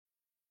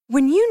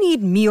When you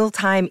need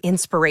mealtime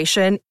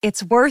inspiration,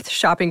 it's worth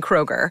shopping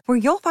Kroger, where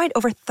you'll find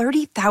over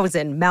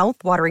 30,000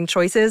 mouth-watering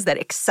choices that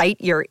excite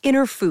your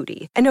inner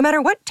foodie. And no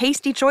matter what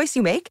tasty choice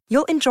you make,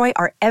 you'll enjoy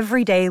our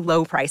everyday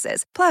low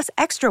prices, plus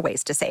extra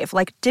ways to save,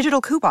 like digital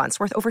coupons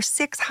worth over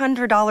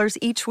 $600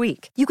 each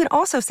week. You can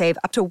also save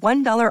up to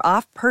 $1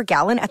 off per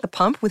gallon at the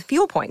pump with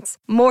fuel points.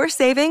 More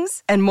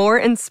savings and more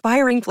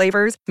inspiring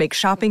flavors make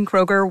shopping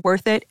Kroger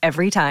worth it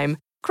every time.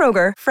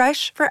 Kroger,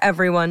 fresh for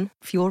everyone.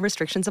 Fuel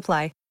restrictions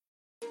apply.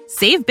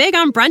 Save big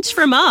on brunch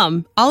for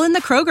mom, all in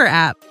the Kroger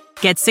app.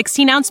 Get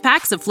 16-ounce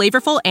packs of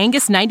flavorful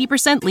Angus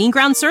 90% lean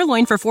ground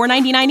sirloin for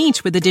 $4.99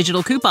 each with a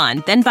digital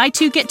coupon. Then buy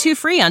 2, get 2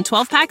 free on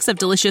 12 packs of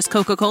delicious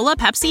Coca-Cola,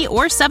 Pepsi,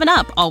 or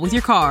 7-Up, all with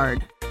your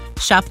card.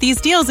 Shop these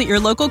deals at your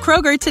local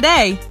Kroger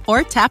today,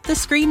 or tap the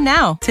screen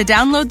now to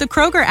download the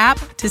Kroger app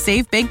to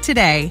save big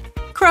today.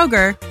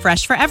 Kroger,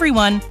 fresh for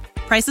everyone.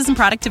 Prices and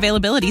product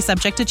availability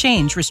subject to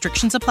change.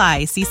 Restrictions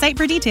apply. See site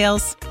for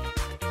details.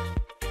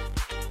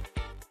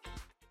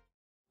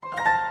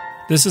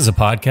 This is a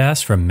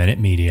podcast from Minute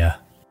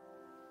Media.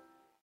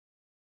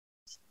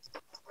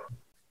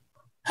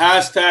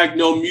 Hashtag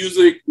no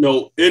music,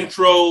 no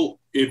intro.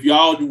 If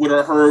y'all would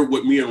have heard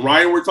what me and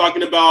Ryan were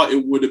talking about,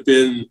 it would have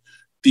been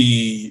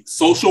the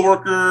social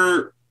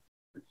worker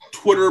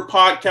Twitter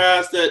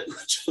podcast that we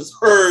just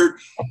heard.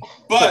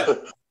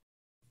 But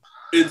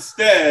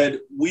instead,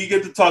 we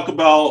get to talk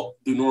about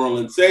the New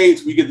Orleans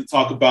Saints. We get to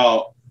talk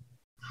about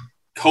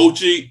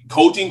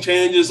coaching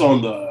changes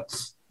on the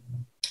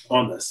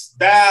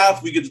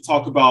staff. We get to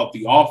talk about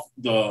the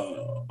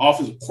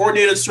offensive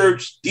coordinator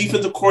search,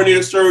 defensive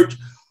coordinator search.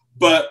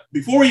 But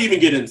before we even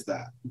get into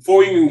that, before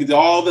we even get to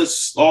all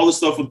this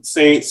stuff with the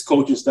Saints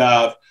coaching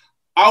staff,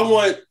 I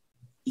want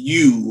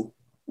you,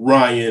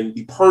 Ryan,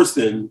 the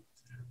person,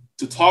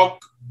 to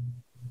talk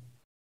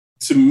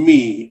to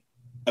me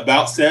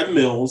about Sam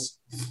Mills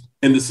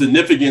and the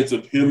significance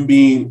of him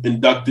being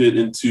inducted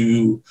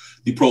into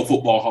the Pro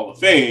Football Hall of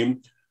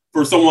Fame.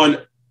 For someone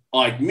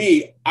like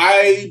me,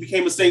 I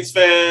became a Saints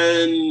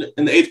fan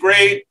in the 8th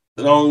grade.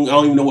 I don't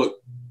even know what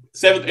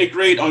 7th, 8th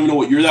grade. I don't even know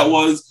what year that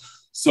was.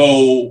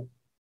 So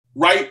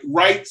right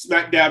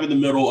smack dab in the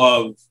middle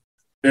of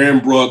Aaron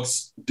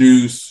Brooks,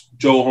 Deuce,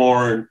 Joe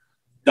Horn,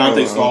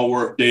 Dante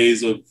Stallworth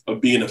days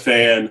of being a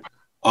fan.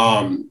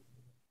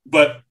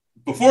 But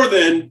before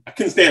then, I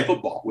couldn't stand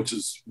football, which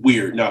is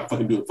weird. Now I'm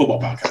fucking doing a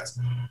football podcast.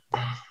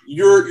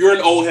 You're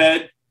an old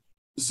head.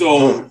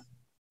 So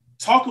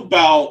talk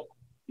about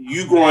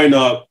you growing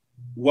up,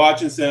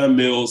 watching Sam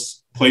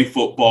Mills play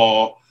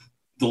football,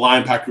 the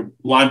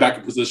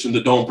linebacker position, the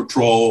dome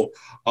patrol.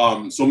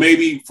 So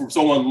maybe for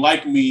someone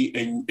like me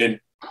and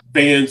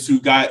fans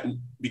who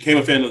became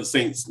a fan of the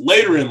Saints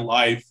later in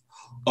life,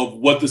 of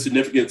what the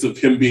significance of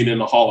him being in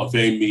the Hall of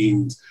Fame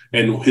means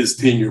and his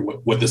tenure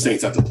with the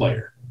Saints as a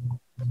player.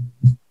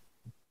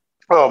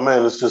 Oh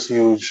man, it's just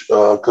huge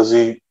because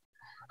he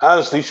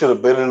honestly should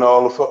have been in the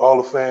Hall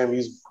of Fame.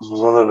 He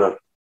was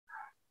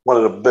one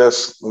of the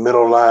best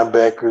middle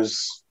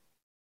linebackers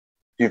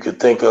you could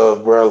think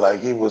of, bro. Like,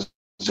 he was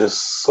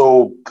just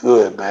so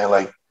good, man.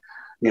 Like,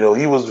 you know,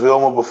 he was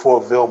Vilma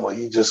before Vilma.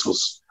 He just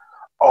was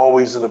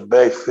always in the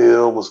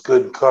backfield, was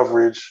good in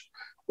coverage,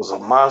 was a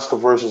monster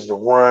versus the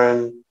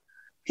run.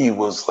 He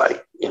was,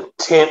 like,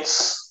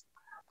 intense.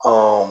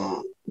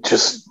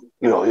 Just,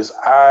 you know, his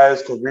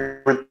eyes could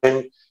read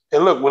everything.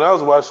 And look, when I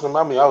was watching him,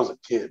 I mean, I was a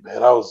kid, man.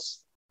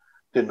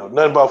 Didn't know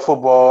nothing about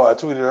football. I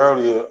tweeted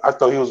earlier, I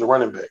thought he was a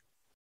running back.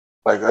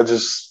 Like, I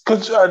just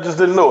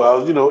didn't know. I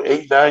was,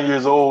 8, 9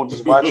 years old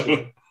just watching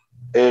him.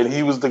 And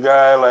he was the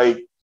guy,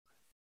 like,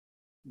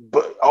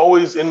 but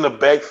always in the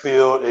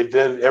backfield, and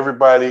then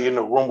everybody in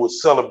the room would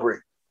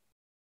celebrate.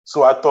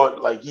 So I thought,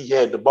 like, he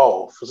had the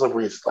ball for some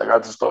reason. Like, I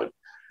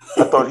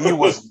thought he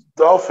was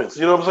the offense.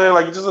 You know what I'm saying?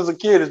 Like, just as a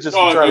kid, it's just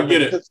you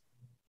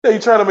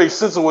try to make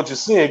sense of what you're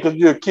seeing because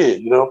you're a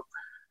kid,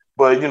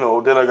 But,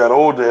 then I got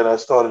older and I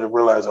started to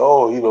realize,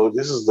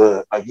 this is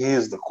he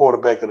is the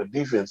quarterback of the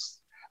defense.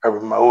 I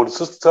remember my older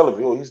sister telling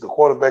me, he's the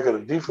quarterback of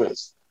the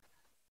defense.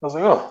 I was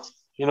like,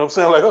 you know what I'm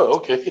saying? Like,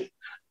 okay.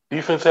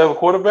 Defense have a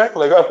quarterback?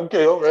 Like,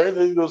 okay, all right.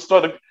 Then,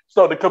 start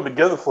to come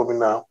together for me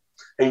now.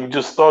 And you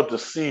just start to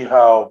see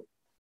how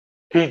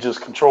he just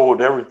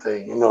controlled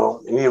everything,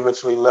 And he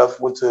eventually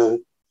went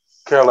to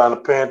Carolina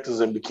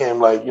Panthers and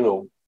became like,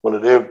 one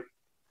of their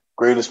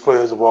greatest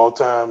players of all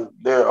time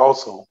there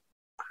also.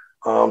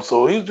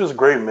 So he's just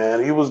great,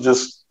 man. He was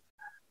just,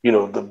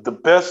 the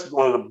best,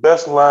 one of the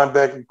best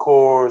linebacking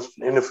cores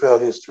in NFL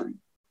history,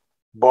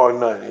 bar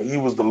none. And he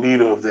was the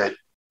leader of that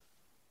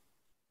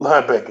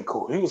linebacking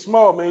core. He was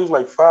small, man. He was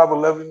like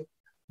 5'11",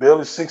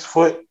 barely 6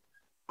 foot.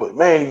 But,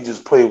 man, he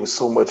just played with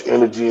so much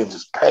energy and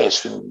just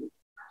passion.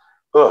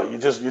 You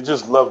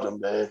just loved him,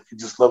 man. You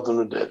just loved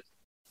him to death.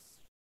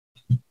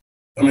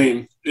 I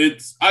mean,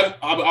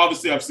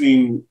 I've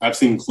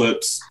seen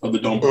clips of the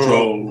Dome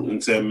Patrol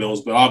and Sam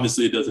Mills, but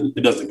obviously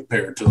it doesn't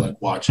compare to like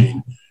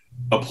watching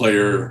a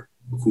player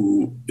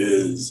who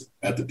is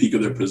at the peak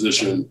of their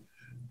position,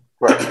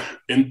 right,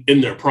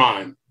 in their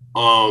prime.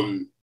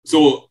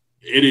 So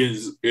it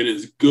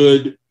is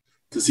good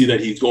to see that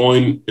he's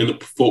going in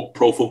the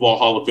Pro Football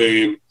Hall of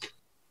Fame.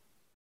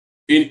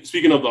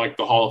 Speaking of like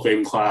the Hall of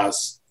Fame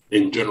class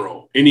in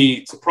general,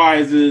 any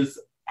surprises?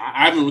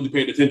 I haven't really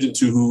paid attention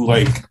to who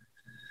like.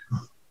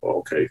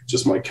 Okay,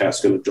 just my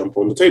cat's gonna jump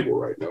on the table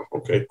right now.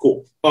 Okay,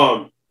 cool.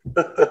 I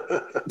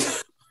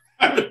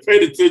haven't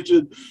paid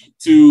attention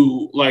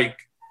to like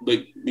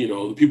the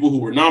people who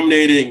were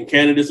nominated and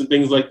candidates and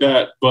things like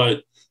that.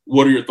 But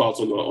what are your thoughts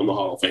on the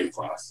Hall of Fame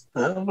class?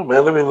 I don't know,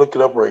 man. Let me look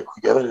it up right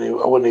quick. I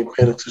wasn't even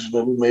paying attention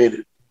to who made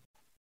it.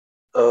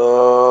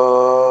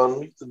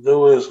 Meet the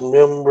newest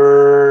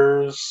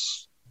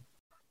members.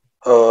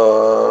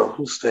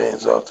 Who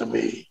stands out to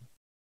me?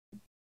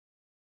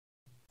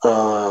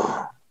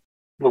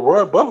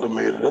 LeRoy Butler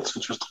made it. That's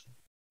interesting.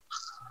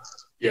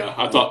 Yeah,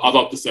 I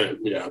thought the same.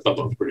 Yeah, I thought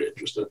that was pretty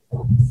interesting.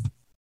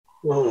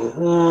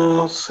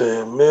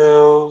 Sam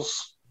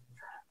Mills,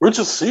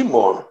 Richard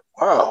Seymour.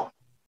 Wow,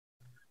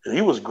 and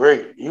he was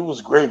great. He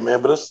was great,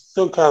 man. But it's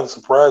still kind of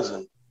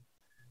surprising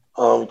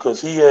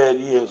because he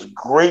was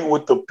great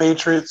with the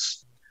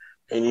Patriots,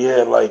 and he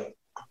had like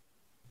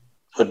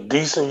a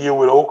decent year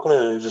with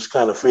Oakland, and it just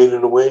kind of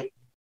faded away.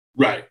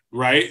 Right.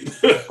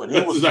 But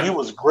he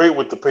was great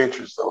with the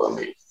Patriots, though. I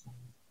mean,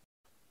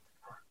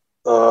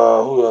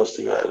 who else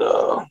they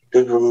got?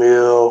 Big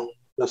Vermeil,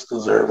 that's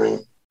deserving.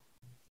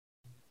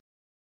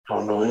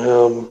 Don't know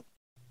him.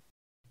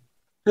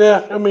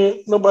 Yeah, I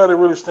mean, nobody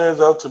really stands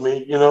out to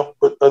me,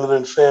 but other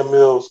than Sam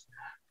Mills.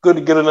 Good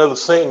to get another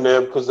Saint in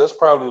there because that's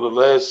probably the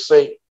last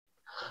Saint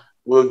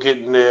we'll get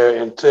in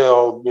there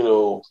until,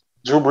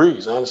 Drew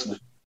Brees, honestly.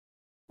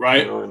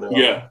 Right?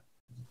 Yeah.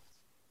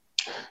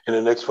 In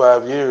the next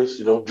 5 years,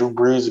 Drew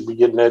Brees will be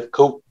getting that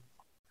coat,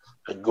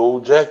 that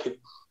gold jacket.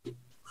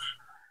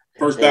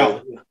 First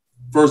ballot,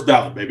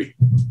 baby.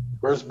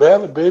 First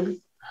ballot,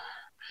 baby.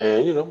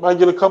 And, might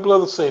get a couple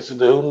other Saints in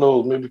there. Who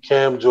knows? Maybe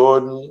Cam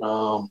Jordan.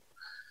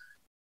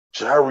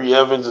 Jari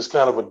Evans is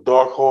kind of a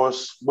dark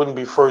horse. Wouldn't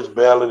be first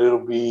ballot.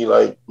 It'll be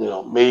like,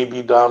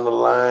 maybe down the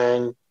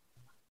line.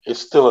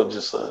 It's still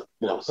it's a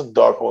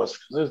dark horse.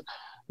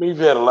 You've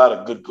had a lot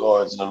of good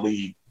guards in the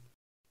league.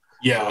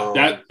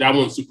 Yeah, that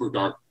one's super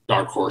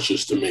dark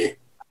horses to me.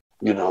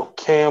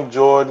 Cam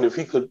Jordan, if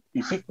he could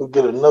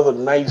get another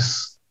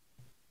nice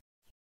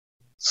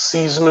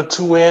season or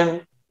two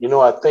in,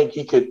 I think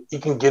he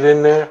can get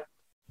in there.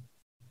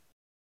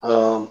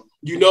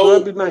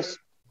 That'd be nice.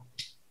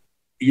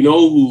 You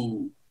know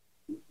who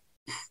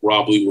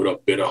probably would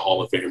have been a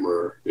Hall of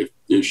Famer if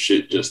this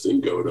shit just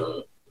didn't go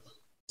to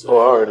I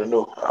already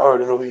know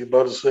what you're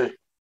about to say.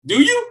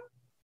 Do you?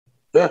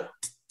 Yeah.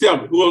 Tell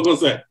me, who I was gonna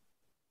say?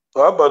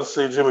 I'm about to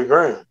say Jimmy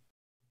Graham.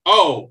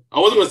 Oh, I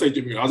wasn't gonna say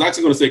Jimmy Graham. I was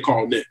actually gonna say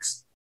Carl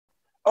Nicks.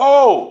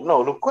 Oh,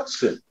 no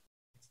question.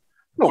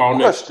 Carl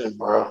question, Nicks.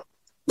 Bro.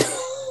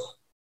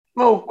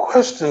 No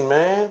question,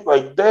 man.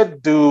 Like,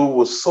 that dude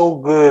was so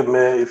good,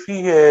 man. If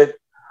he had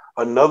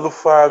another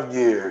 5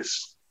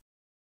 years,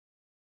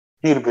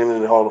 he'd have been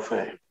in the Hall of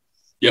Fame.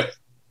 Yep.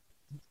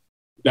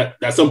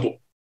 That's simple.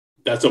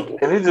 That's simple.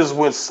 And it just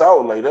went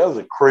south. Like, that was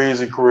a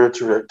crazy career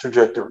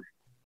trajectory.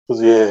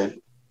 Because he had,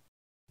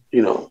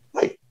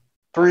 like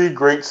 3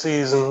 great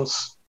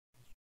seasons.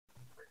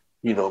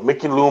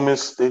 Mickey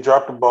Loomis, they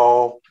dropped the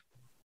ball.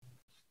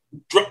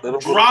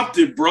 Dropped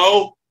it,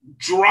 bro.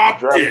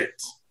 Dropped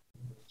it.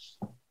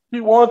 He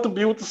wanted to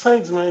be with the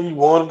Saints, man. He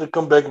wanted to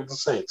come back with the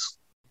Saints.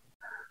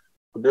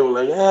 But they were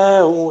like,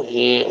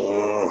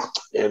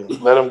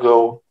 and let him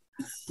go.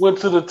 Went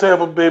to the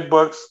Tampa Bay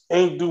Bucks,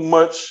 ain't do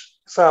much.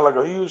 Sound like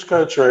a huge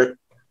contract.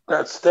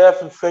 Got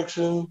staph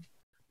infection.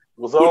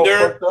 Was all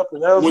fucked up,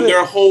 and that was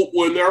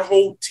when their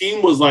whole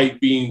team was like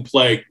being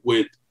plagued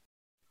with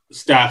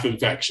staph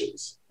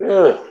infections.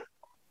 Yeah.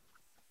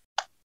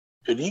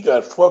 And he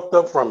got fucked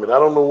up from it. I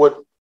don't know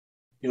what,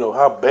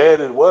 how bad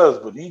it was,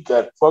 but he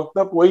got fucked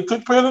up where he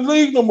couldn't play in the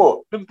league no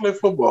more. Couldn't play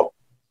football.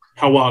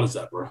 How wild is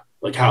that, bro?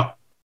 Like how?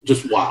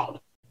 Just wild.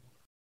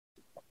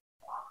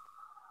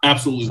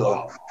 Absolutely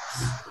wild.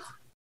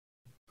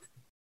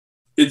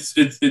 It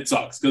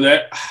sucks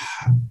because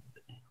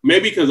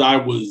maybe because I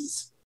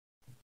was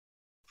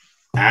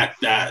at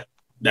that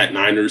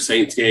Niners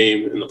Saints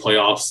game in the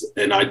playoffs,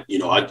 and I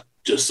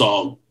just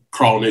saw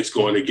Carl Nicks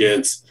going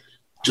against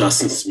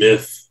Justin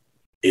Smith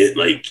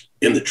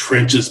in the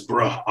trenches,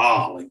 bruh.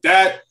 Like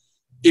that.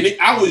 And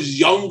I was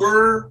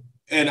younger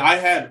and I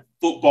had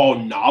football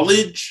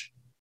knowledge,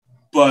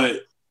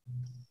 but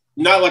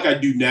not like I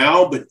do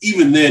now. But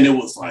even then, it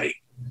was like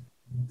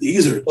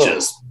these are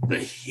just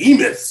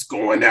behemoths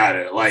going at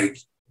it. Like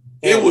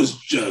it was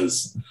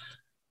just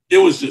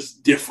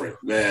different,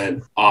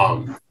 man.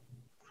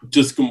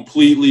 Just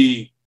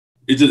completely.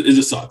 It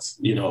just sucks.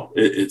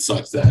 It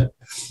sucks that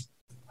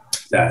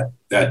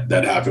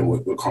happened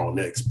with Carl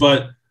Nicks.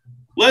 But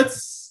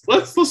let's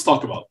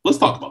talk about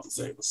the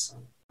Saints.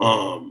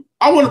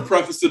 I want to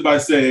preface it by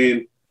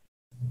saying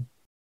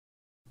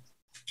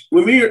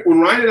when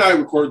Ryan and I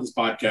record this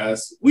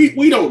podcast,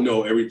 we don't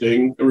know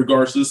everything in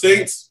regards to the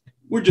Saints.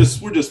 We're just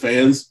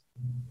fans,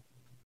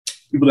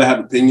 people that have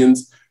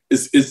opinions.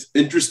 It's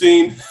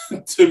interesting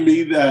to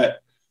me that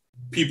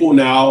people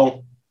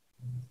now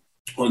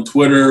on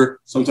Twitter,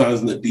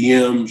 sometimes in the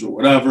DMs or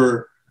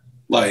whatever,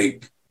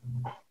 like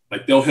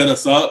they'll hit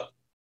us up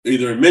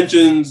either in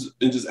mentions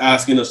and just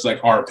asking us like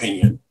our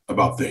opinion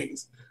about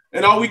things.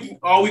 And all we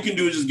can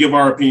do is just give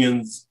our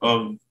opinions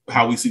of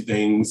how we see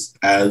things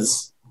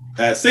as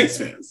Saints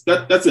fans.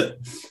 That's it.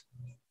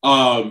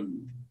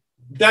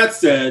 That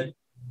said,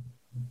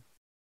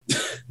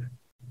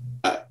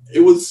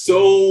 it was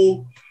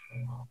so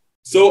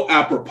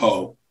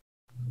apropos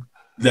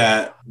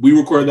that we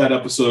recorded that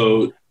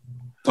episode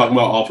talking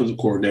about offensive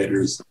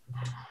coordinators.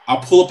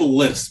 I'll pull up a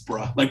list,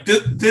 bro. Like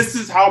this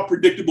is how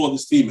predictable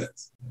this team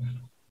is.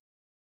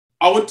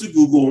 I went to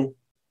Google,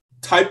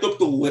 typed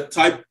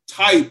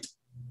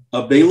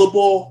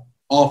available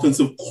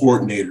offensive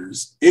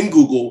coordinators in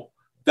Google,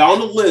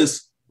 found a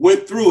list,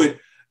 went through it.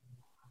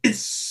 As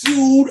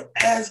soon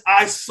as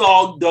I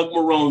saw Doug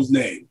Marrone's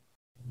name,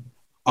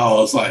 I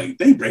was like,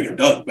 they bringing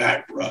Doug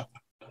back, bro.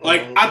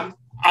 Like I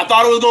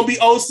thought it was gonna be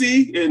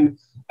OC, and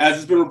as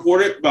it's been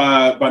reported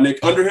by Nick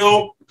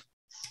Underhill,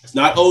 it's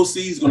not OC.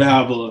 He's gonna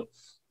have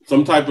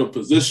some type of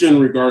position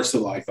in regards to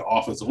like the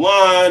offensive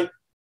line,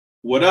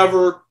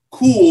 whatever.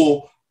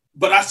 Cool.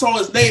 But I saw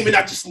his name and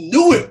I just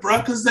knew it, bro.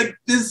 Because like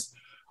this,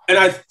 and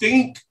I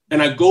think,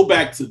 and I go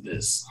back to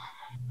this,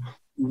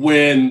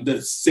 when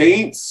the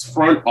Saints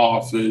front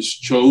office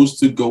chose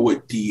to go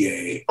with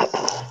DA,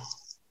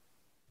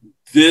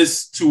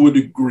 this to a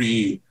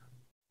degree,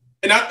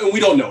 and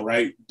we don't know,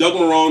 right? Doug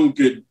Marrone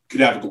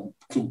could have a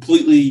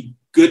completely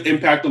good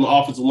impact on the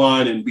offensive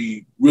line and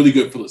be really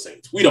good for the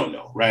Saints. We don't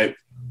know, right?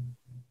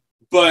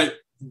 But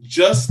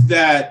just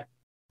that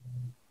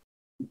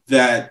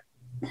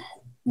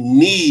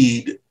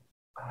need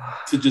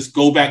to just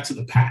go back to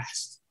the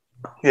past.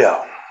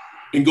 Yeah.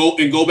 And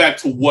go back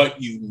to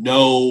what you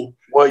know.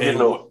 What you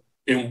know.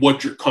 And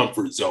what your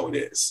comfort zone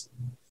is.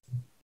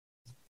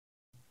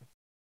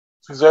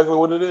 It's exactly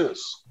what it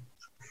is.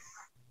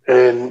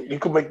 And you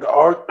can make the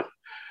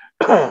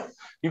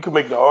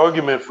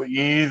argument for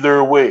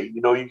either way.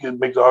 You know, you can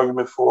make the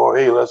argument for,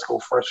 hey, let's go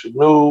fresh and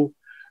new,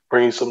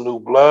 bring some new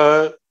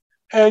blood.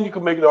 And you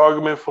can make the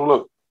argument for,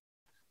 look,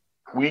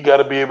 we got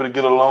to be able to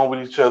get along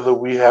with each other.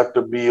 We have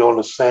to be on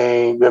the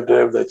same, we have to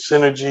have that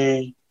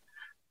synergy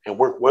and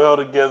work well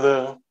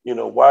together. You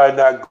know, why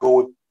not go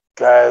with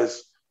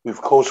guys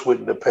we've coached with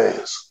in the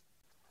past?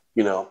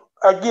 You know,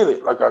 I get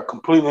it. Like, I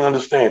completely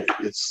understand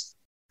it.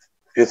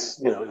 It's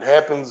you know, it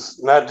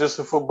happens not just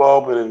in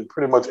football, but in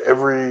pretty much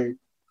every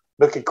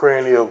nook and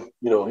cranny of,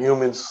 you know,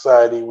 human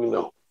society we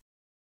know.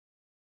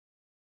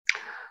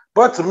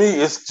 But to me,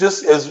 it's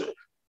just as,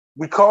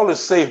 we call it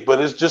safe,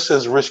 but it's just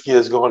as risky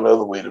as going the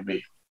other way to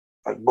me.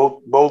 Like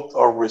both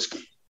are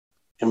risky,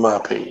 in my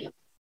opinion.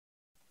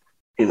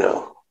 You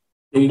know.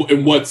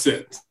 In what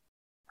sense?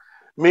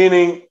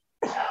 Meaning,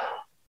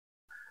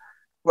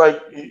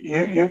 like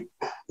you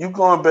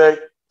going back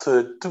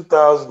to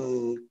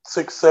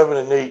 2006, 7,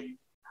 and 8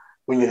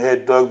 when you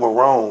had Doug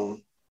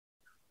Marrone,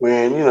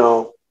 when, you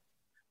know,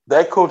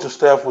 that coaching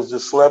staff was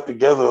just slapped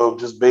together of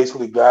just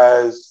basically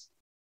guys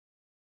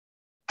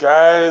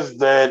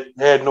that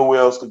had nowhere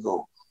else to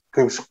go.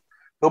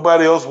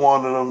 Nobody else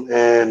wanted them,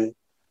 and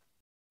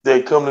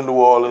they come to New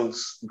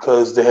Orleans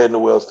because they had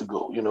nowhere else to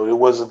go. You know, it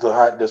wasn't a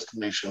hot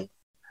destination.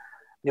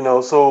 You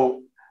know,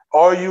 so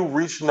are you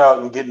reaching out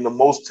and getting the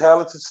most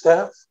talented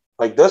staff?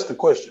 Like, that's the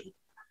question.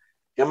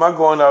 Am I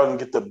going out and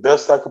get the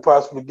best I could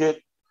possibly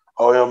get,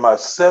 or am I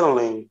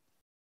settling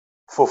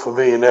for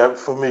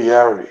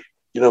familiarity?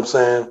 You know what I'm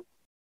saying?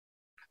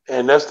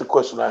 And that's the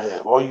question I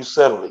have. Are you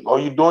settling? Are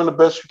you doing the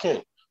best you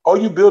can? Are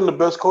you building the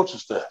best coaching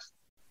staff?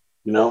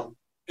 You know?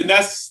 And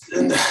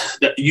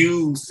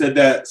you said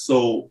that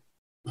so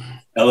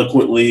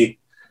eloquently.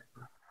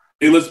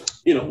 And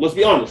let's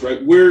be honest,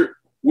 right?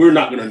 We're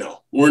not gonna know.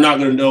 We're not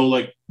gonna know,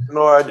 like,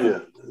 no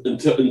idea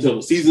until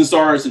the season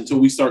starts, until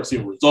we start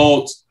seeing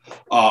results.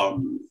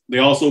 They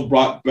also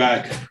brought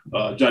back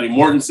Johnny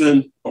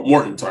Mortensen.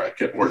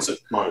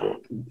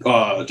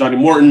 Johnny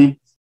Morton,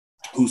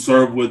 who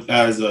served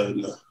as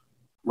a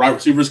wide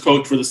receivers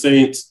coach for the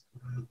Saints.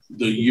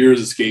 The year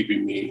is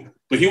escaping me,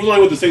 but he was only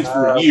with the Saints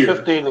for a year.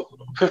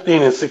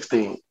 15 and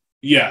 16.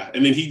 Yeah,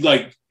 and then he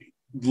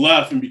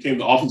left and became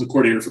the offensive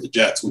coordinator for the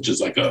Jets, which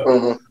is like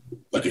a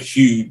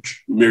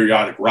huge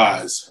myriadic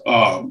rise.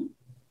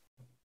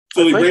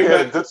 So they bring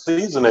back a good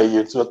season that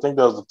year too. I think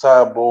that was the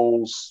Ty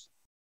Bowles,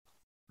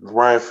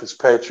 Ryan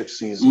Fitzpatrick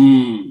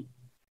season,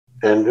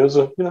 and it was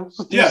a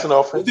decent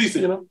offense.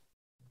 Decent. You know,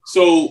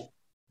 so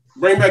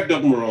bring back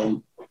Doug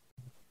Marrone,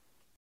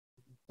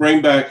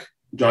 bring back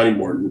Johnny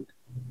Morton.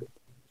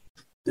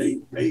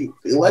 They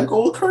let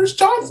go of Curtis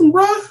Johnson,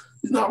 bro.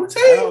 He's not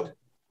retained.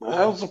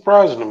 That was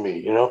surprising to me,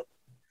 you know.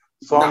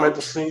 Saw him at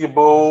the Senior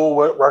Bowl,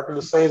 rocking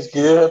the Saints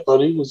gear. I thought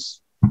he was,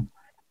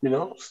 you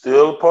know,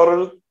 still part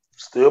of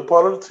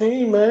the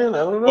team, man. I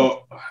don't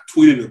know. I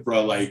tweeted it,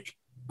 bro. Like,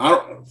 I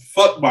don't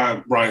fuck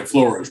Brian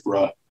Flores,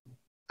 bro.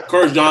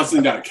 Curtis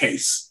Johnson got a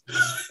case.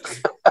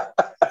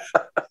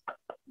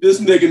 This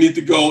nigga needs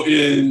to go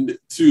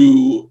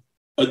into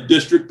a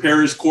district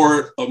parish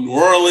court of New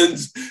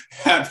Orleans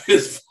have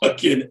his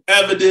fucking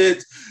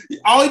evidence.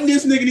 All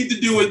this nigga need to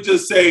do is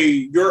just say,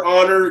 Your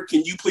Honor,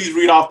 can you please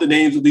read off the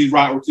names of these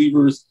wide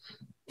receivers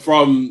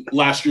from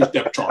last year's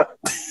depth chart?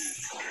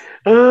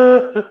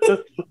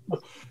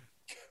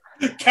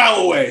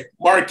 Callaway,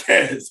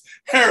 Marquez,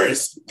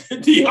 Harris,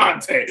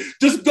 Deontay.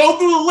 Just go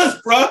through the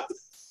list, bro.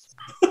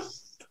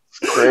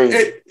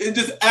 And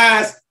just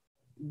ask,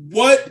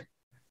 what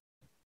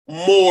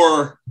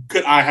more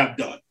could I have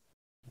done?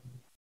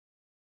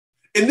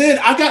 And then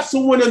I got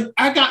someone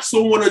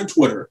on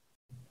Twitter,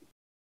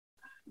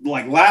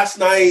 like last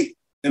night,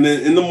 and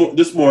then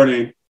this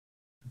morning,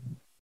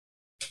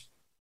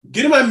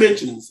 get in my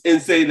mentions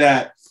and say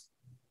that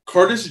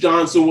Curtis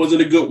Johnson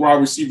wasn't a good wide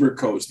receiver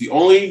coach. The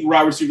only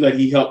wide receiver that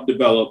he helped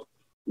develop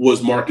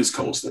was Marcus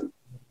Colston.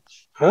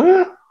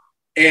 Huh?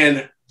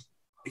 And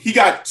he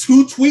got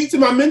 2 tweets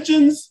in my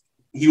mentions.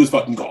 He was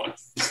fucking gone.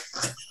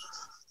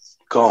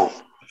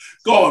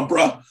 Gone,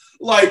 bro.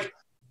 Like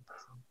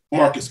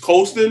Marcus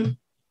Colston,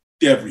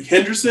 Devery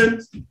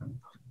Henderson,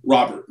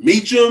 Robert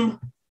Meacham,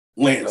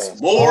 Lance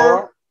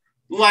Moore.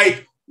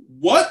 Like,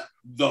 what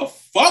the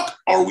fuck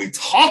are we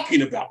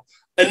talking about?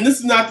 And this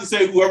is not to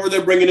say whoever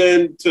they're bringing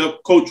in to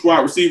coach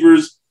wide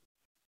receivers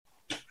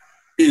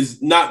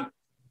is not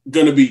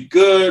going to be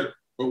good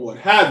or what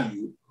have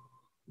you.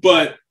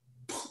 But,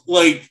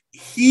 like,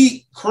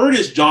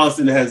 Curtis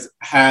Johnson has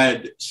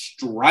had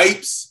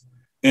stripes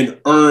and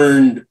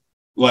earned,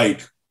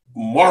 like,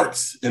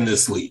 marks in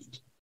this league.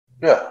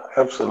 Yeah,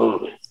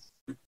 absolutely.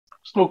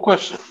 There's no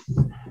question.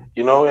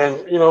 You know,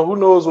 and, you know, who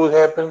knows what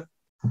happened.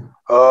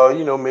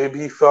 You know, maybe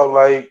he felt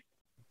like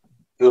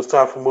it was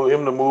time for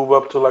him to move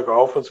up to like an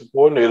offensive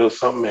coordinator or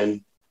something.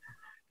 And,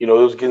 you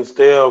know, it was getting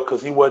stale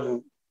because he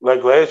wasn't,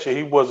 like last year,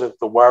 he wasn't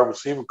the wide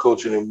receiver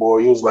coach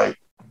anymore. He was like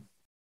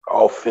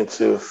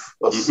offensive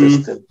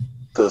assistant,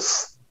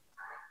 this,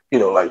 you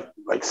know,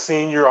 like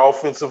senior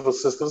offensive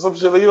assistant, some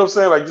shit. You know what I'm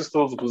saying? Like just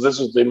those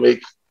positions they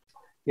make,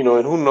 you know,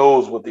 and who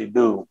knows what they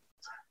do.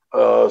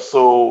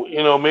 So,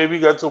 you know, maybe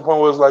he got to a point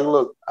where it's like,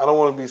 look, I don't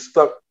want to be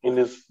stuck in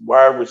this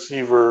wide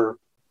receiver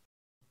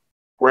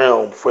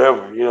realm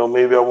forever. You know,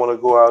 maybe I want to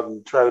go out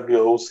and try to be an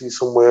OC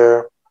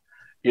somewhere.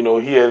 You know,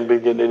 he hadn't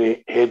been getting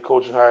any head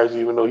coaching hires,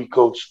 even though he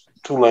coached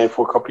Tulane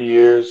for a couple of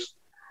years.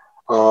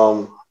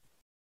 So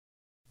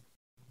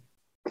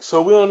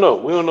we don't know.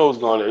 We don't know what's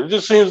going on. It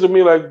just seems to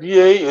me like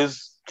DA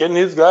is getting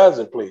his guys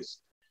in place.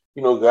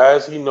 You know,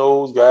 guys he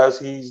knows, guys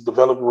he's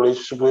developed a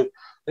relationship with.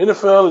 The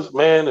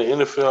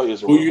NFL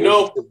is who you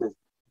know.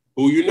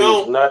 Who you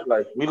know. It's not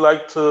like we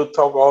like to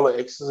talk all the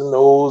X's and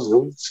O's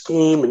and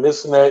scheme and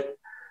this and that.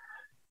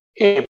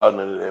 It ain't about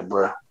none of that,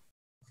 bro.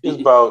 It's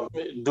about,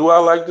 do I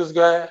like this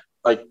guy?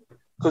 Like,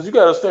 because you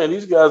got to understand,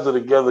 these guys are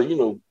together, you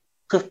know,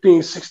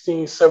 15,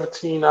 16,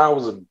 17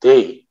 hours a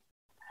day.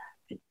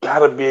 You got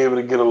to be able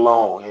to get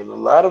along. And a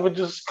lot of it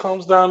just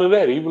comes down to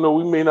that. Even though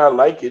we may not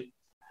like it,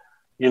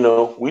 you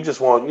know, we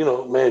just want, you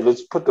know, man,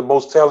 let's put the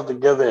most talent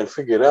together and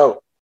figure it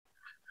out.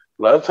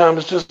 A lot of times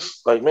it's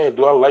just like, man,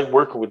 do I like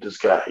working with this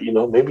guy? You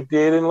know, maybe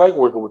they didn't like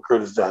working with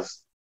Curtis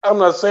Johnson. I'm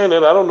not saying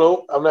that. I don't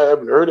know. I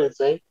haven't heard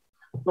anything.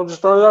 I'm just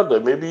throwing it out there.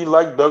 Maybe he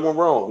liked Doug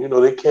Marrone. You know,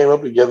 they came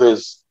up together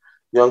as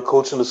young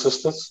coaching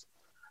assistants.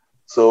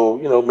 So,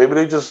 you know, maybe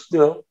they just, you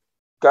know,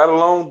 got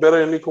along better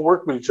and they could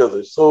work with each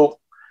other. So,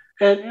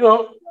 and, you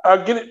know, I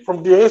get it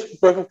from DA's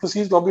perspective because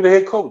he's going to be the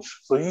head coach.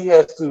 So he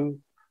has to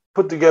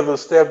put together a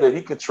staff that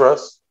he could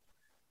trust.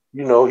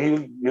 You know,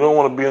 you don't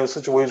want to be in a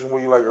situation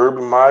where you're like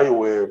Urban Meyer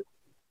where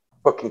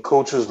fucking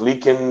coaches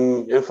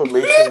leaking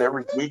information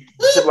every week,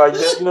 shit like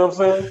that. You know what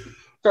I'm saying?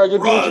 Gotta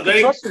get people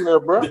to trust in there,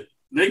 bro.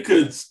 They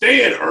couldn't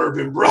stand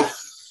Urban, bro.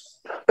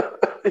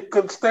 They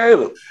couldn't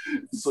stand him.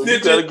 So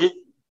you gotta get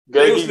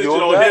your guys.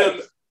 On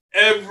him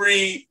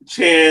every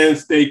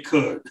chance they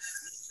could.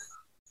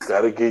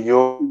 Gotta get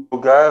your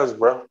guys,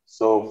 bro.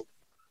 So,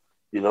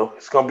 you know,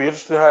 it's gonna be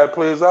interesting how it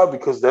plays out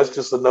because that's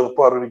just another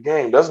part of the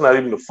game. That's not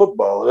even the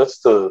football. That's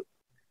the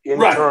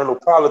internal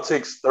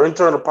politics or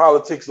internal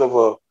politics of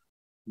a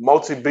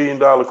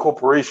multi-billion-dollar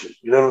corporation.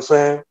 You know what I'm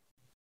saying?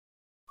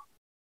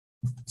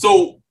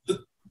 So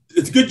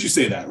it's good you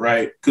say that,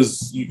 right?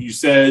 Because you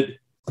said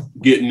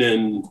getting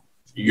in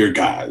your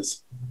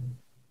guys.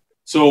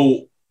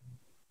 So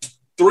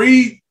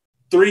three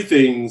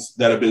things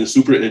that have been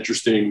super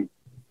interesting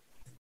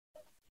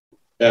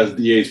as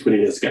DA is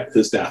putting his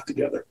staff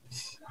together.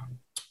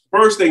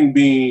 First thing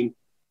being,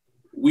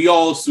 we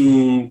all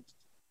assumed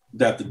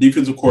that the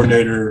defensive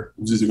coordinator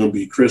was either going to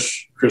be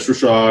Chris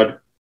Rashad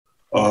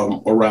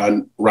or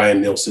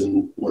Ryan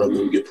Nielsen. One of them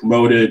would get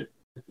promoted.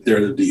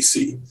 They're the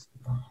DC.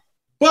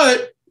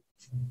 But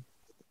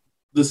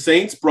the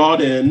Saints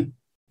brought in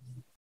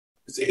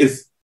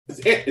it's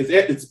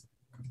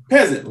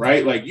peasant,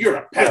 right? Like you're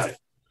a peasant.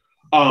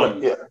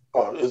 Yeah.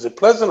 Is it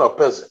pleasant or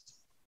peasant?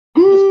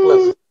 It's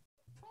pleasant.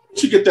 You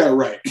should get that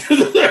right.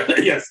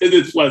 Yes, it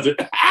is pleasant.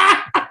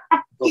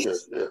 Okay.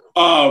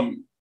 Yeah.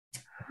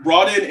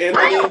 Brought in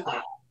Anthony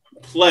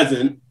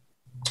Pleasant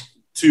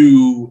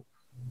to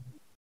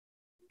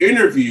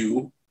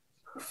interview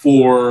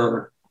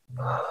for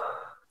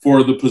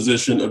for the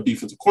position of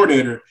defensive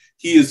coordinator.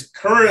 He is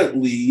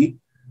currently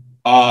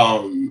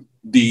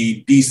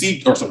the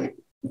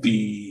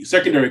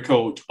secondary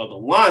coach of the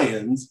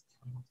Lions.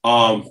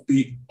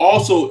 He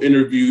also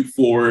interviewed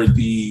for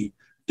the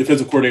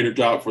defensive coordinator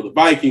job for the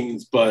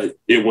Vikings, but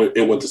it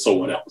went to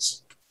someone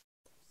else.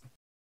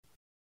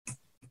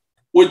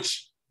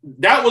 Which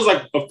that was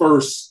like a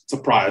first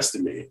surprise to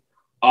me.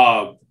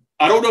 I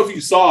don't know if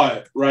you saw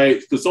it, right?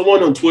 Because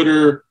someone on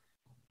Twitter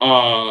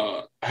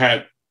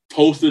had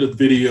posted a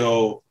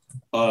video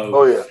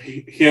of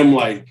him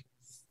like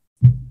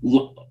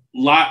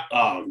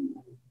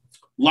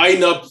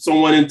lighting up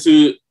someone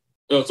into.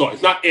 Sorry,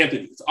 it's not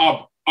Anthony. It's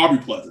Aubrey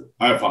Pleasant.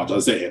 I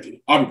apologize. I say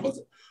Anthony. Aubrey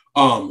Pleasant.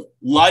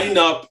 Lighting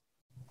up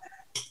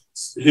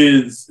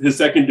his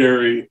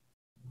secondary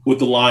with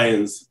the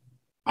Lions.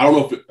 I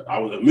don't know if I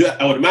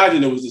would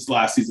imagine it was this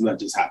last season that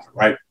just happened,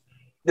 right?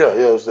 Yeah,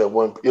 it was that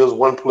one. It was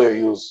one player.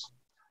 He was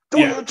do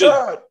your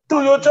job.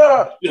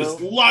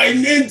 Just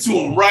lighting into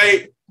him,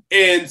 right?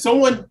 And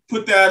someone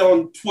put that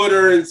on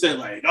Twitter and said,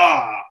 like,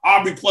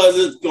 Aubrey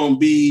Pleasant's gonna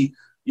be,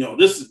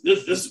 this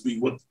would be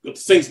what the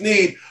Saints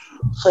need.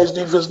 Saints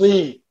defense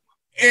need.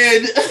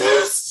 And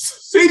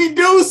Sadie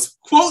Deuce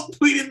quote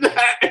tweeted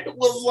that. It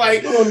was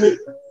like,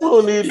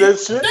 don't need that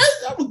shit.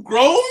 I'm a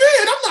grown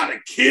man. I'm not a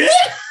kid.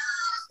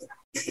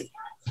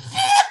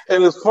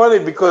 And it's funny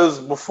because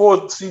before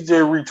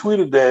CJ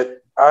retweeted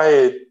that, I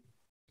had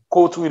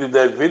quote tweeted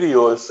that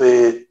video and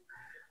said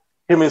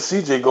him and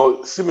CJ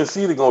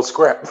gonna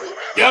scrap.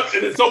 Yep,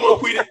 and then someone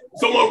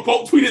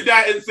quote tweeted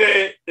that and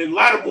said, and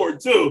Lattimore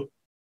too.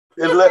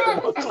 And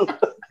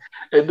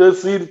then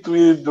CJ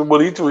tweeted what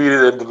he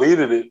tweeted and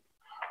deleted it.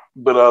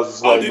 But I was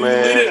just like,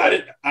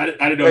 man, I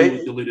didn't know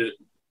he deleted it.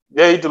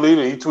 Yeah, he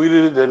deleted it. He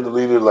tweeted it, then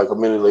deleted it like a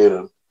minute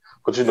later.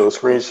 But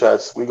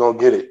screenshots, we gonna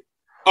get it.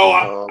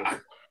 Oh,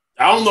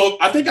 I don't know.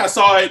 I think I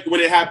saw it when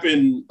it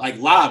happened, like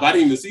live. I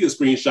didn't even see a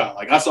screenshot.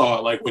 Like I saw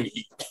it like when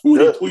he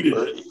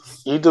tweeted it.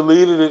 He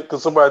deleted it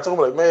because somebody told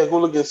me, like, man, go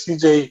look at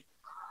CD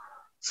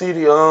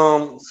Twitter.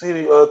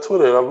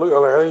 And I'm like,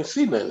 I ain't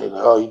seen that nigga.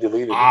 Oh, he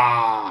deleted it.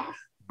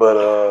 But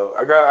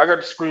I got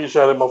the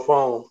screenshot in my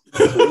phone.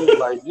 So he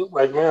was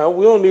like, man,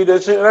 we don't need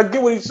that shit. And I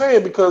get what he's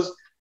saying because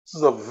this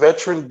is a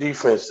veteran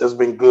defense that's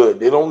been good.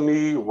 They don't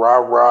need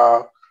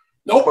rah-rah,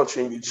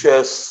 punching your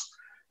chest.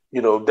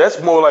 That's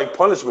more like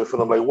punishment for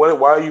them. Like,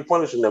 why are you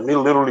punishing them? They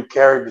literally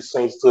carried the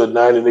Saints to a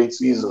 9-8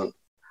 season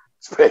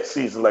this past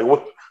season. Like,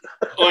 what?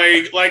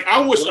 like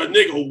I wish a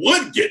nigga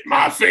would get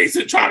my face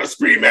and try to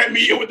scream at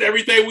me with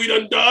everything we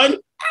done.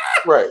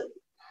 Right.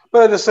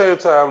 But at the same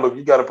time, look,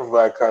 you got to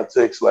provide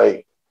context.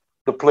 Like,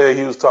 the player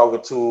he was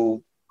talking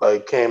to,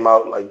 like, came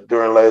out, like,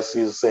 during last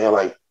season saying,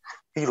 like,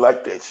 he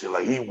liked that shit.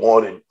 Like, he's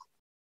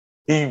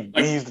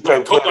the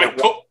type of player.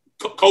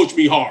 Coach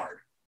me hard.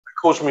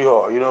 Coach me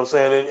hard, you know what I'm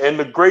saying? And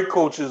the great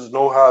coaches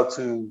know how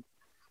to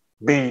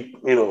be,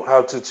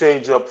 how to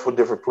change up for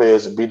different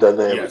players and be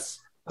dynamic.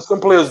 Yes.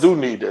 Some players do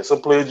need that.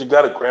 Some players you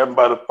got to grab them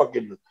by the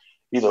fucking,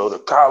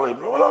 the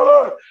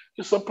collar.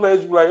 Some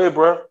players you be like, hey,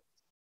 bro,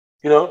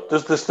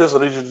 this, I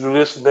need you to do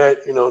this and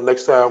that.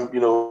 Next time,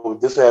 if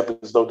this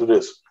happens, don't do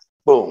this.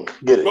 Boom,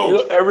 get it.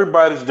 Boom.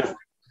 Everybody's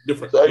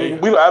different. So, I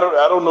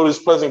don't know this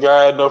Pleasant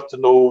guy enough to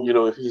know,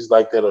 if he's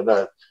like that or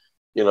not.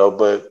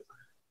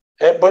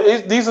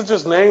 But these are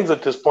just names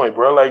at this point,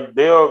 bro. Like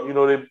they are,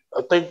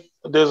 I think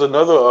there's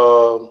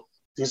another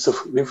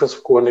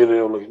defensive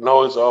coordinator.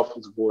 No, it's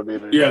offensive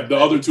coordinator. Yeah, the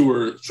other two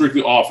are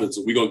strictly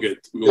offensive. We're gonna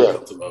get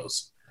to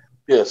those.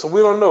 Yeah, so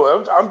we don't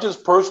know. I'm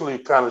just personally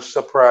kind of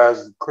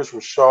surprised that Chris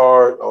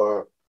Richard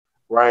or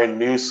Ryan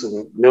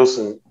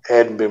Nielsen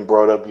hadn't been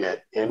brought up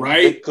yet. And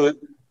right,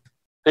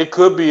 they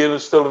could be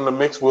still in the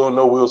mix. We'll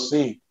know. We'll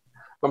see.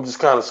 I'm just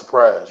kind of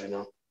surprised,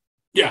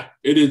 Yeah,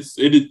 it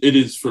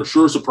is for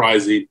sure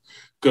surprising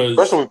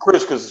especially with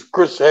Chris, because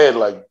Chris had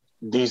like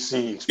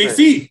DC experience.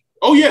 DC,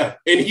 oh yeah,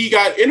 and he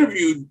got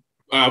interviewed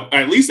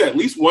at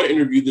least one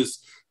interview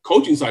this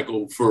coaching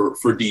cycle for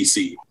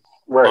DC.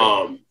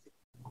 Right.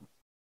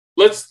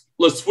 Let's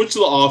switch to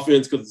the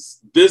offense because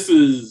this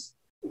is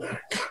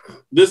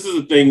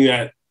the thing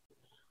that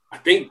I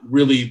think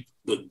really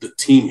the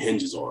team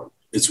hinges on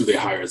is who they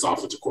hire as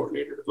offensive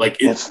coordinator. Like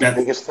that's the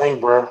biggest thing,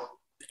 bro.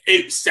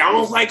 It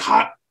sounds like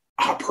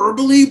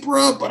hyperbole,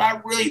 bro, but I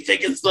really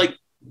think it's like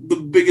the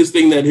biggest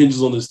thing that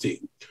hinges on this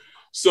team.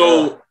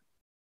 So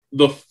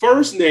the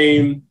first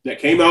name that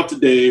came out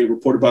today,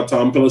 reported by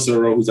Tom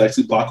Pelissero, who's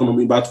actually blocking on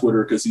me by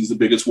Twitter because he's the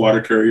biggest water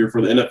carrier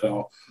for the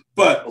NFL.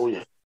 But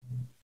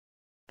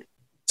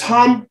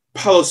Tom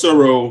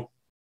Pelissero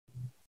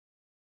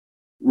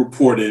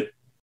reported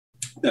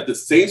that the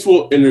Saints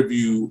will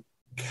interview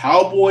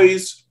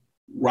Cowboys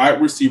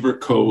wide receiver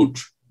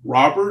coach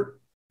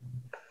Robert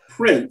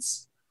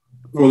Prince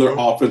for their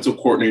offensive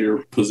coordinator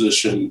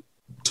position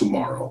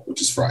tomorrow,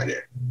 which is Friday.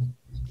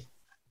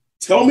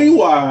 Tell me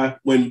why,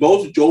 when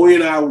both Joey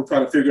and I were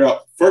trying to figure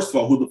out, first of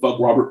all, who the fuck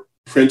Robert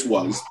Prince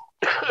was,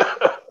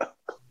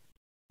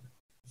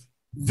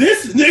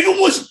 this nigga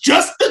was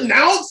just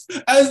announced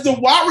as the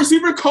wide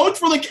receiver coach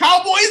for the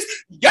Cowboys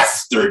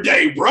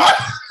yesterday, bro.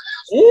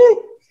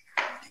 Ooh.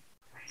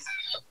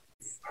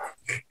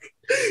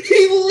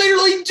 He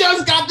literally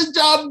just got the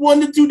job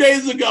 1 to 2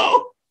 days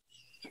ago.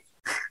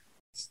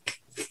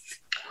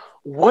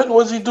 What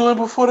was he doing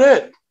before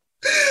that?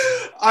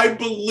 I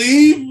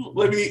believe,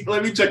 let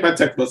me check my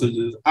text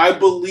messages. I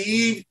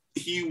believe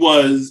he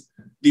was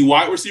the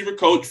wide receiver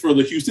coach for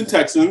the Houston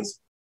Texans.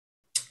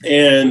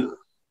 And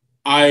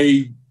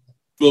I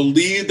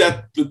believe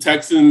that the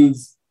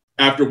Texans,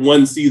 after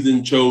one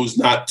season, chose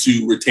not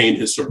to retain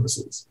his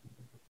services.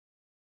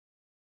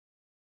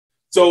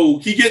 So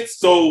he gets,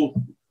 so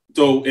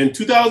in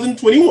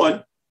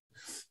 2021,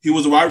 he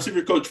was a wide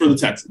receiver coach for the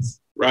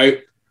Texans,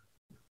 right?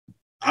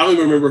 I don't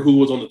even remember who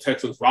was on the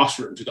Texans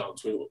roster in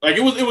 2021. Like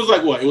it was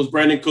like what? It was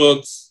Brandon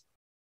Cooks.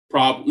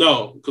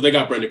 No, because they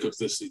got Brandon Cooks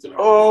this season.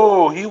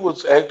 Oh, he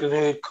was acting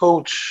head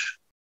coach.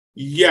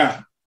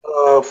 Yeah.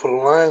 For the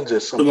Lions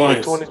or something. For the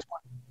Lions. 2020.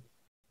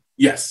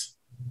 Yes.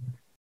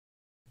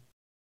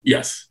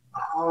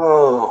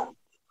 Oh,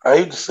 I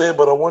hate to say it,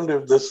 but I wonder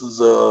if this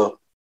is a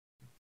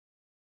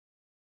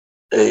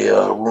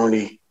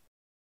Rooney.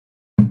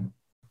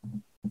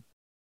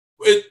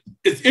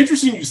 It's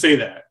interesting you say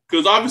that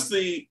because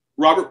obviously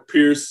Robert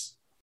Pierce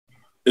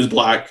is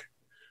black,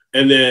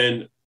 and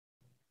then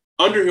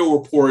Underhill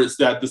reports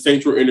that the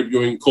Saints were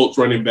interviewing Colts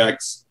running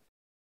backs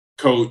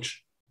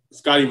coach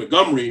Scotty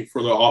Montgomery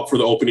for the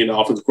opening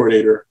offensive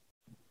coordinator,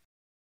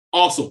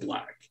 also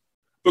black.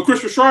 But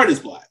Chris Richard is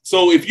black.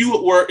 So if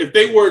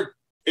they were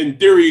in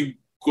theory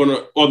gonna,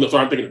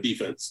 I'm thinking of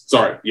defense.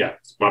 Sorry, yeah,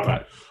 my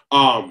bad.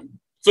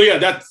 So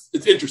yeah,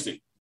 it's interesting.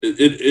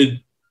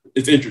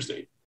 It's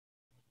interesting.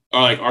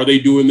 Are they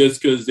doing this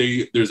because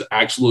there's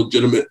actual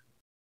legitimate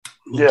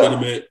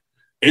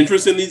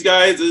interest in these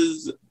guys?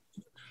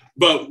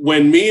 But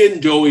when me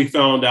and Joey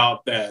found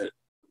out that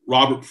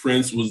Robert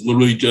Prince was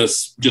literally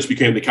just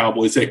became the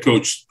Cowboys head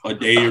coach a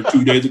day or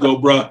 2 days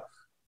ago, bruh,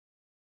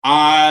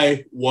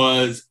 I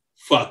was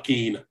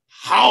fucking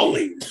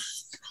howling.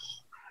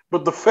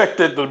 But the fact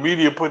that the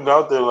media putting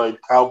out there like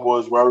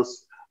Cowboys,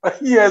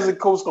 he hasn't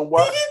coached a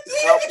while.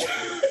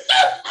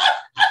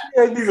 He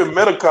hasn't even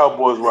met a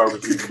Cowboys wide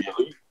receiver yet.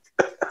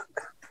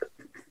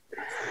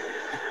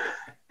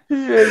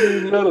 He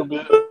hasn't even met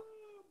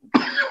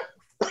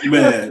him,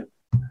 man.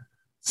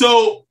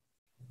 So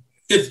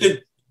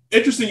it's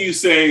interesting you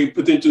say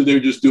potentially they're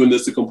just doing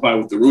this to comply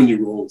with the Rooney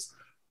rules.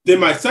 Then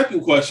my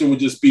second question would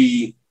just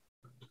be,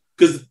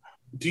 because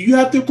do you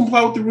have to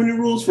comply with the Rooney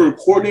rules for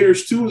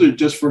coordinators too, or is it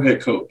just for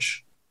head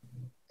coach?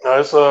 No,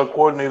 it's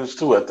coordinators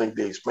too. I think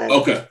they expanded.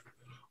 Okay.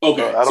 I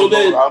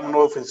don't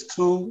know if it's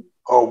 2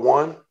 or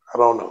 1. I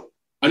don't know.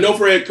 I know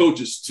for head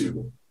coaches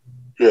 2.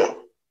 Yeah.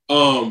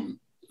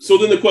 So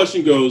then the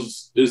question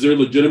goes: is there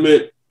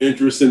legitimate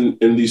interest in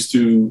these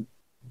two,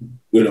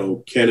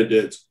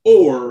 candidates,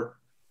 or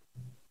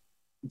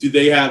do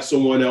they have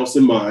someone else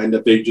in mind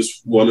that they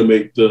just want to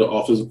make the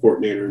offensive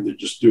coordinator and they're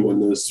just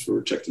doing this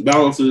for checks and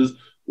balances?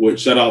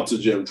 Which shout out to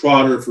Jim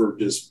Trotter for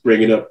just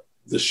bringing up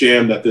the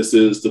sham that this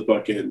is the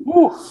fucking.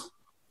 Oof.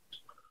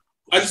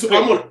 I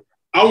want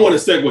to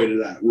segue to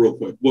that real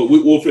quick.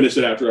 We'll finish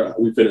it after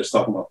we finish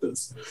talking about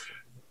this.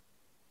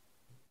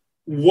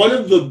 One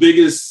of our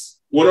biggest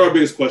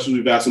questions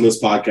we've asked on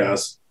this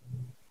podcast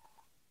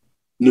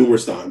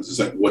numerous times is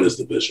like, what is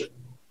the vision?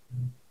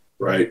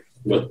 Right?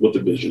 What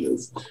the vision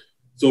is.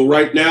 So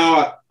right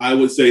now, I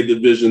would say the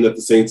vision that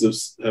the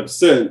Saints have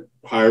sent,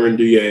 hiring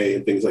DA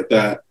and things like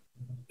that,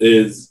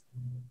 is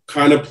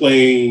kind of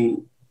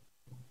betting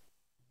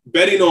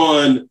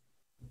on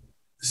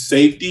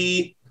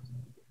safety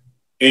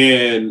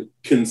and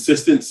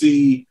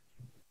consistency.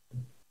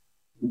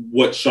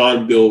 What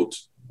Sean built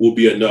will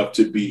be enough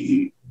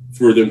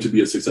for them to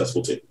be a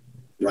successful team,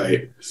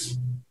 right?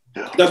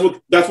 That's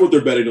what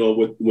they're betting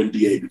on when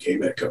DA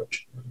became head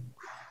coach.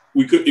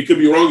 It could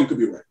be wrong, it could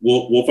be right.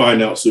 We'll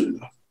find out soon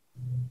enough.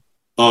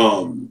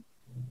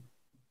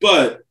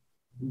 But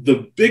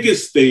the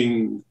biggest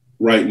thing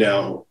right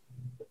now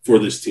for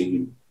this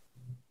team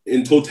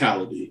in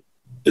totality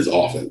is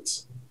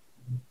offense.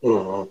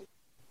 Uh-huh.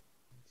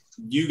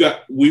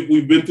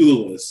 We've been through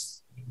the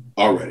list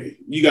already.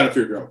 You got to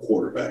figure out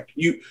quarterback.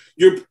 You're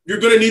going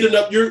to need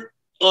enough. You're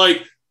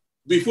like,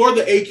 before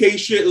the AK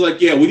shit,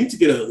 like, yeah, we need to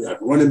get a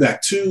running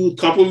back too,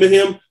 compliment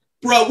him.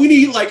 Bro, we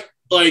need like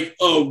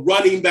a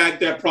running back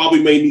that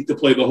probably may need to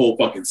play the whole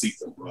fucking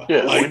season, bro.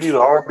 Yeah, we need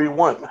an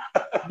RB1.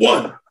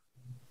 One.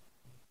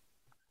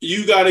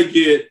 You got to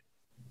get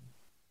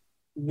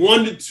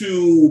 1 to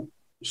 2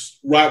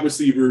 wide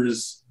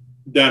receivers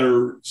that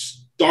are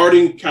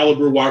starting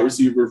caliber wide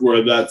receivers,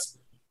 whether that's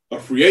a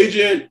free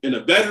agent and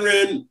a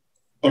veteran,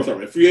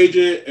 a free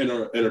agent and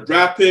a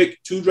draft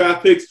pick, 2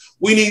 draft picks.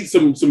 We need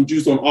some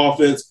juice on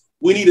offense.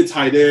 We need a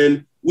tight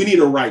end. We need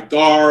a right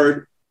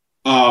guard.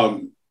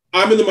 I'm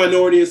in the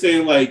minority in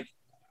saying, like,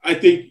 I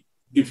think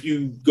if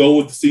you go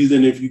with the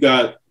season, if you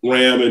got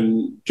Ram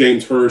and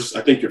James Hurst,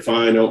 I think you're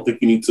fine. I don't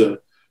think you need to.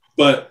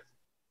 But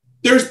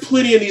there's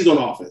plenty of needs on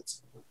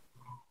offense.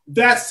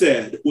 That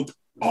said, with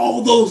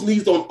all those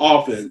needs on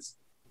offense,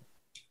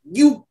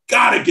 you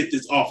gotta get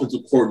this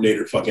offensive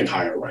coordinator fucking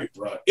hire right,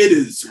 bro. It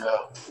is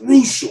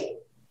crucial.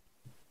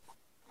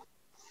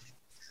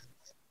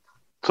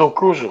 So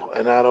crucial.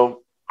 And I don't,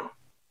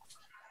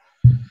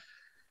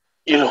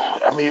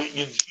 I mean,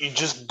 you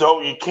just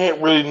don't, you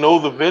can't really know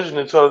the vision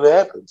until it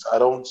happens. I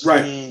don't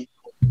see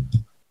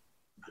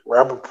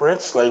Robert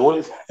Prince, like, what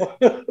is,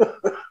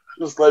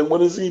 just like,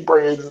 what is he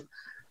bringing?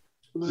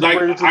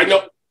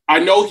 I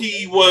know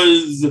he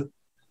was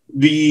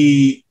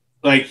he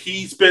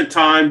spent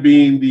time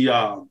being he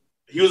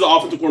was the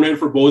offensive coordinator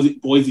for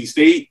Boise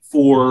State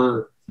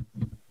for,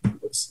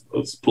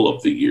 let's pull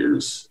up the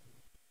years.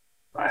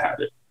 I had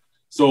it.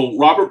 So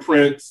Robert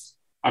Prince,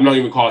 I'm not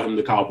even calling him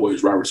the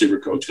Cowboys wide receiver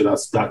coach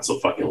because that's a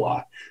fucking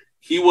lie.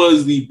 He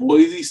was the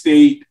Boise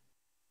State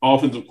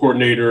offensive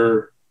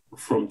coordinator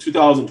from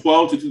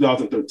 2012 to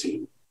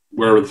 2013,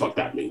 wherever the fuck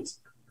that means.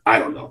 I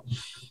don't know.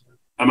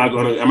 Am I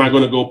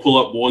gonna go pull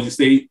up Boise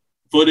State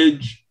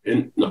footage?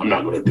 And no, I'm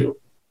not gonna do.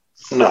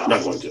 No, I'm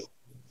not going to.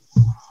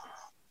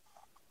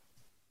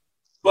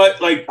 But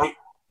like,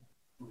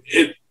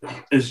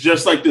 it's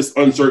just like this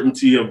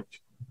uncertainty of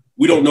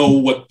we don't know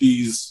what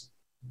these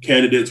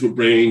candidates would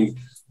bring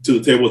to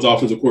the table as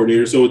offensive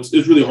coordinator, so it's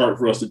really hard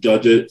for us to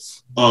judge it.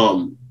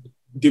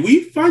 Did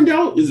we find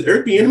out, is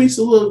Eric Bieniemy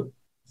still a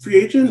free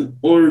agent,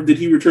 or did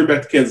he return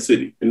back to Kansas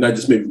City? And I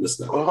just maybe missed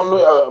that.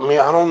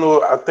 I don't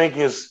know. I think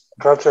his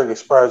contract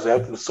expires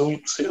after the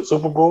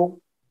Super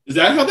Bowl. Is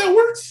that how that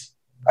works?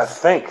 I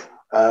think.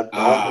 I don't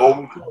hold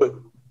me to it.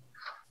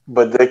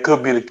 But that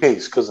could be the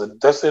case because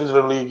that's the end of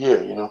the league year,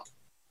 That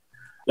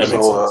makes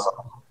sense.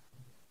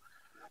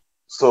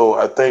 So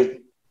I think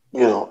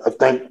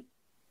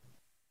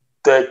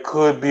that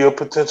could be a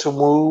potential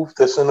move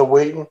that's in the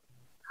waiting.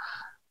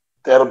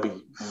 That'll be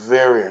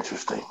very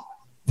interesting.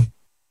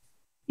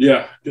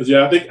 Yeah, because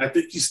I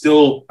think he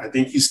still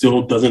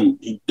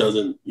doesn't. He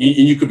doesn't. And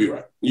you could be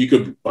right. You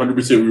could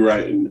 100% be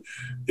right, and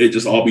it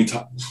just all being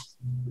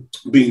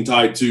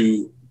tied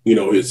to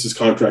his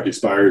contract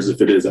expires if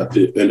it is at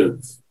the end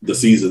of the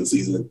season,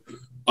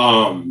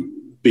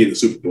 being the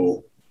Super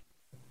Bowl.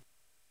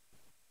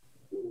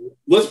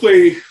 Let's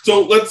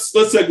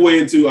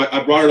segue into.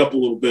 I brought it up a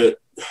little bit,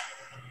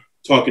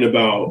 talking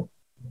about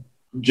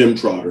Jim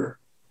Trotter.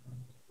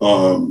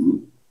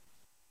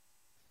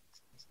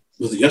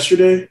 Was it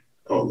yesterday?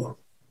 I don't know.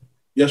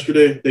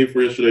 Yesterday, day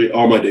before yesterday.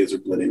 All my days are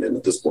blending in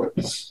at this point.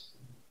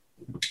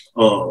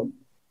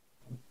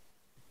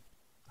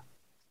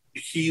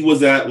 He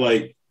was at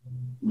like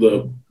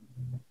the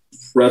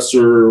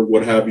presser,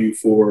 what have you,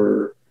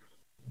 for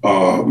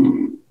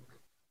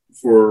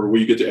where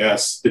you get to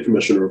ask the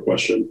commissioner a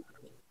question,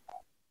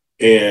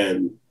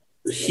 and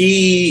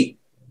he's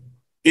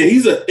an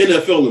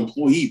NFL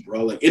employee,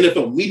 bro, like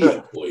NFL media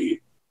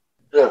employee.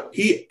 Yeah.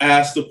 He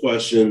asked the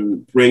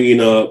question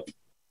bringing up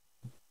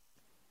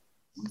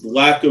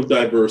lack of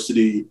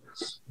diversity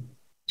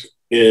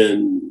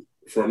in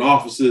front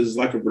offices,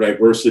 lack of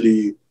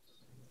diversity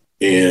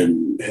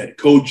in head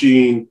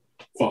coaching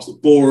across the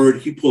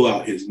board. He pulled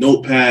out his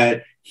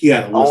notepad. He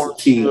had a list of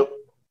team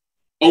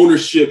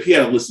ownership. He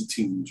had a list of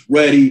teams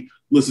ready,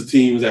 list of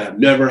teams that have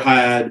never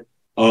had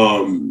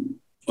a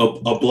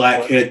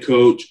black head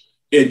coach,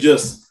 and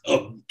just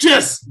woo,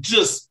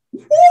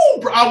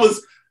 bro. I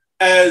was,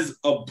 as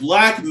a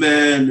black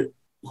man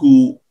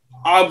who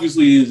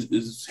obviously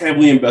is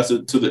heavily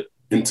invested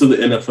into the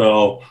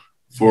NFL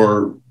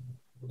for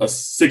a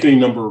sickening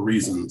number of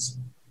reasons,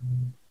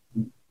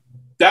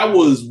 that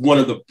was one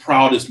of the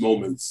proudest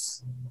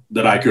moments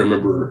that I can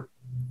remember,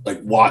 like,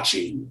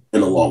 watching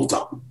in a long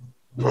time.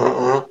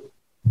 Uh-huh.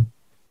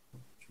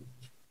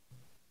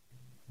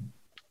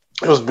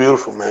 It was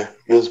beautiful, man.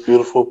 It was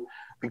beautiful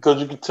because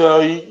you could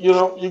tell,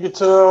 you could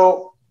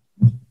tell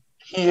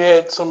he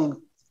had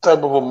some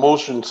type of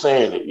emotion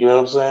saying it. You know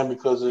what I'm saying?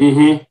 Because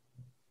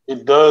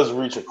it does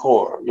reach a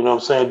core. You know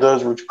what I'm saying? It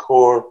does reach a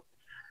chord,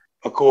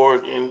 but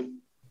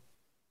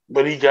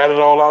he got it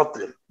all out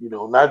there.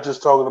 Not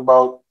just talking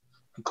about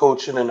the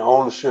coaching and the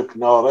ownership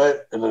and all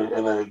that, and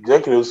the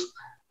executives,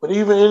 but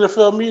even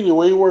NFL media,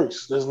 where he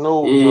works. There's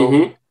no,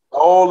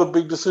 all the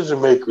big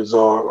decision makers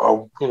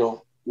are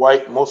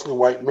white, mostly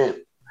white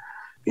men.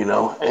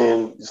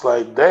 And it's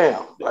like,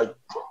 damn, like,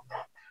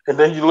 and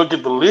then you look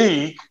at the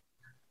league,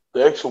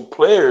 the actual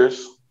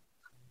players,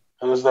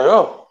 and it's like,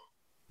 oh,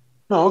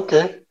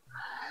 okay.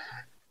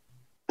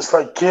 It's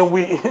like, can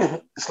we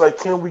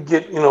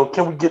get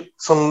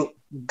some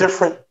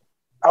different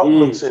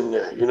outlooks in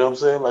there? You know what I'm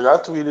saying? Like, I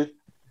tweeted,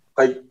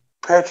 like,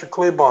 Patrick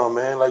Claiborne,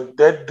 man, like,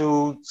 that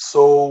dude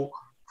so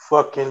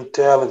fucking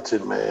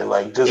talented, man.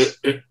 Like,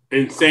 just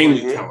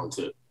insanely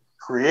talented,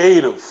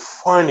 creative,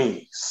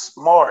 funny,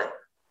 smart.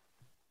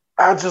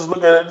 I just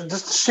look at it,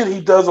 just the shit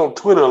he does on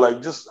Twitter,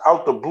 like, just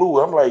out the blue.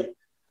 I'm like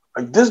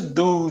this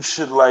dude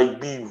should,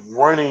 like, be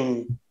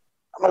running.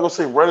 I'm not gonna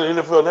say running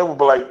the NFL Network,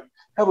 but like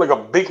have like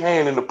a big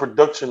hand in the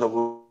production of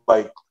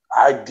like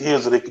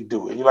ideas that they could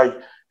do. And you're like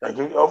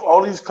of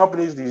all these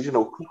companies, these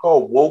who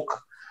call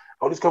woke,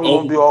 all these companies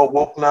gonna be all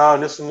woke now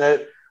and this and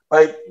that.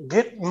 Like,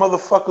 get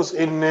motherfuckers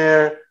in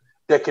there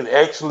that can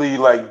actually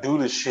like do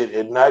the shit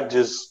and not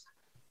just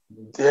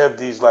have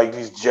these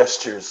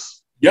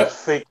gestures. Yep.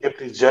 Fake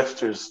empty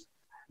gestures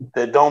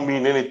that don't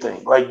mean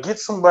anything. Like get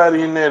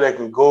somebody in there that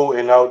can go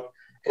and out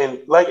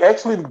and like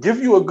actually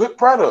give you a good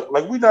product.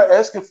 Like we're not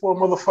asking for a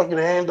motherfucking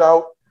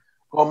handout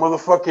or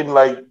motherfucking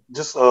like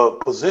just a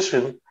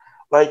position.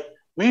 Like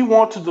we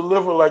want to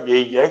deliver like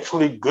a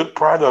actually good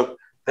product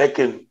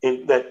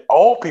that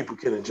all people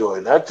can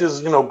enjoy, not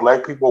just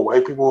black people,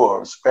 white people,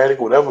 or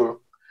Hispanic, whatever,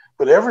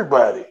 but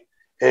everybody.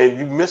 And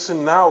you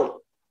missing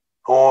out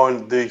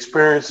on the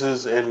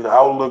experiences and the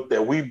outlook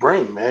that we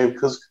bring, man.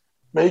 Because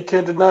man, you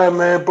can't deny it,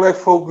 man. Black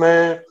folk,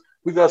 man,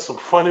 we got some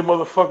funny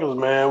motherfuckers,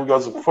 man. We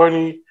got some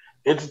funny,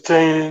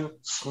 entertaining,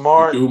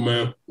 smart. We do,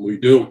 man. We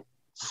do.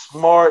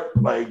 Smart,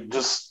 like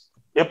just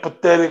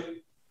empathetic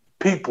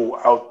people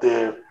out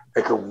there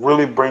that could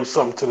really bring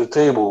something to the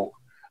table.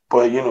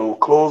 But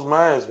closed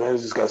minds, man.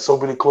 It's just got so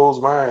many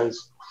closed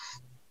minds.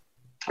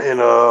 And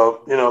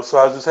so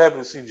I was just happy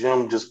to see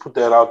Jim just put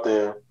that out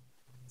there.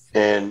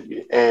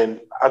 And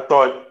I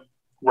thought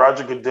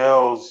Roger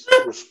Goodell's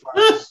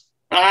response,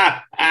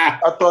 I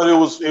thought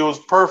it was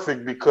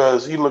perfect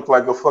because he looked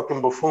like a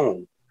fucking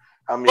buffoon.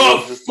 I mean,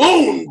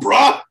 buffoon,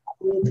 bruh.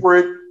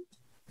 Corporate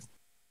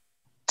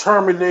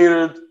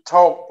Terminator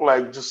talk,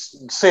 like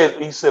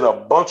he said a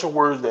bunch of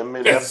words that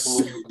meant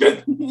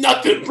absolutely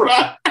nothing,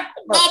 bruh.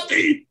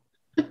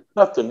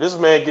 Nothing. This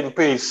man getting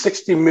paid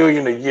 $60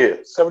 million a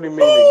year, $70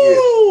 million a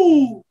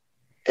year,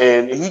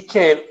 and he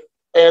can't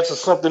answer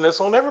something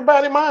that's on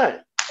everybody's mind.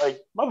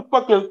 Like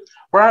motherfucking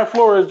Brian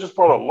Flores just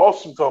brought a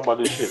lawsuit talking about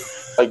this shit.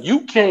 Like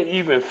you can't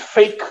even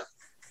fake it.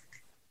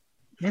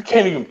 You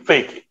can't even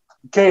fake it.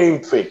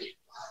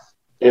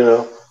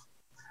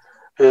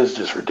 It's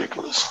just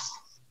ridiculous.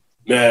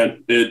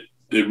 Man, it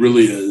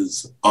really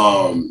is.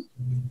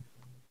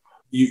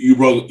 You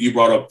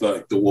brought up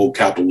the woke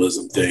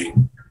capitalism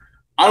thing.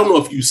 I don't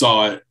know if you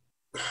saw it,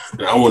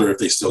 and I wonder if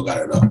they still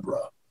got it up, bro.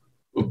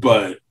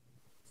 But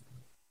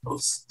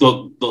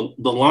the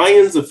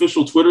Lions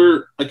official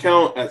Twitter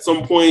account at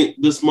some point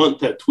this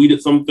month had tweeted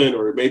something,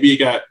 or maybe it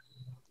got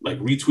like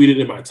retweeted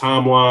in my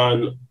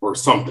timeline or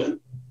something.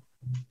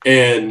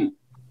 And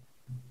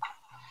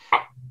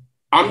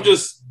I'm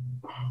just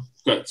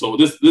okay. So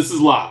this is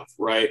live,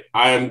 right?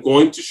 I am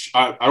going to.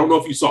 I don't know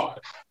if you saw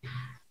it.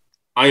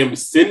 I am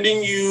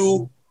sending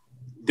you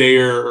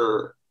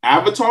their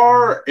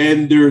avatar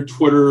and their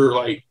Twitter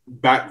like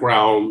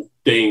background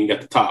thing at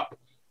the top.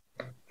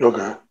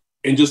 Okay.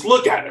 And just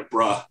look at it,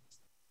 bruh.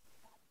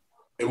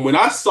 And when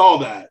I saw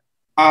that,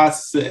 I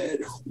said,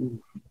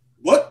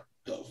 what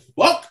the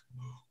fuck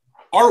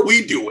are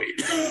we doing?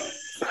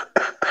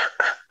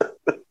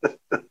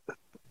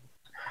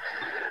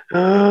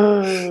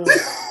 All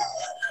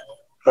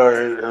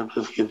right, I'll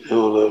just get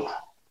filled up.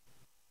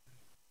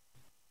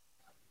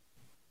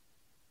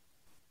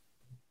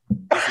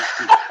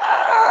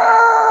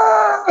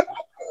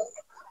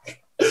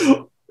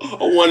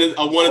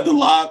 I wanted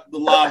the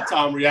live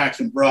time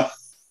reaction, bro.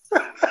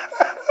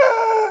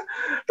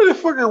 The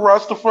fucking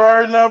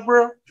Rastafari now,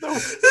 bro.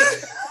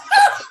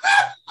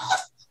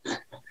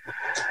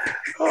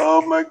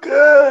 Oh my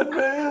god,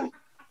 man!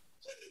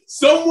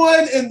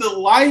 Someone in the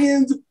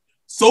Lions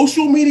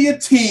social media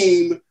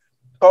team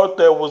thought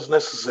that was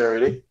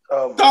necessary.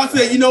 Thought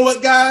that, you know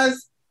what,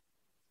 guys?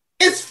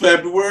 It's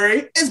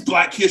February. It's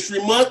Black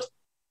History Month.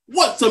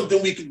 What's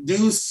something we could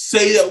do?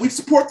 Say that we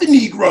support the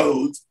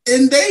Negroes.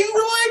 And they were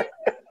like,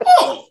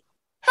 oh,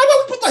 how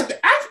about we put like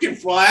the African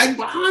flag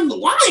behind the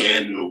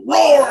lion?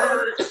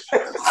 Roar.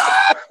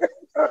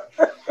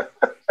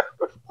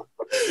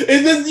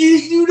 And then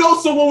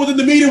someone within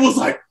the meeting was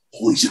like,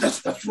 holy shit,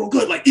 that's real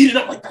good. Like, eat it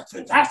up. Like, that's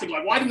fantastic.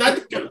 Like, why didn't I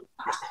get it?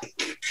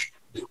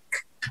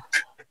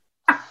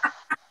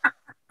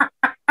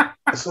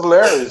 It's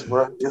hilarious,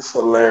 bro. It's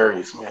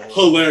hilarious, man.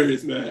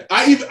 Hilarious, man.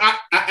 I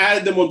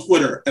added them on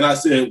Twitter and I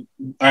said,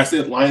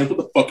 Lions, what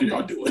the fuck are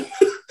y'all doing?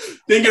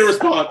 Didn't get a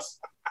response.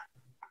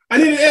 I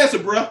need an answer,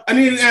 bro. I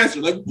need an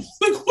answer. Like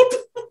what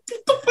the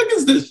fuck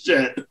is this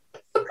shit?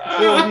 You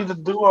don't need to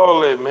do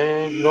all that,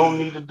 man. You don't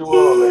need to do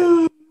all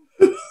that.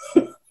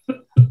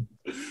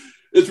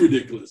 It's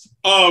ridiculous.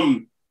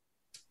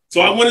 So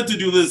I wanted to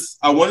do this.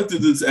 I wanted to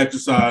do this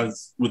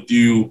exercise with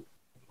you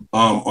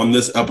on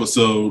this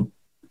episode.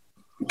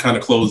 Kind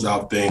of close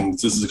out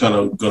things. This is kind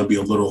of going to be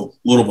a little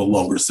of a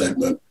longer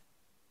segment.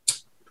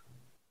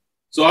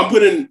 So I'm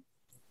putting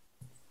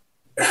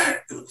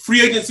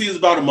free agency is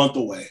about a month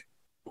away,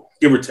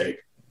 give or take.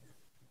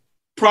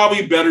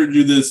 Probably better to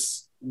do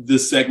this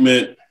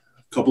segment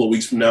a couple of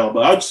weeks from now,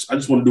 but I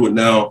just want to do it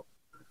now.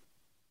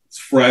 It's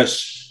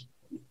fresh.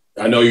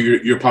 I know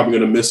you're probably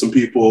going to miss some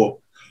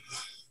people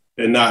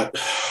and not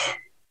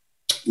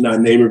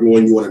name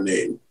everyone you want to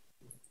name.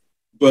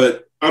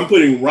 But I'm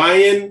putting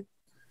Ryan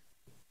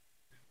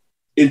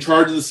in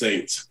charge of the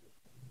Saints.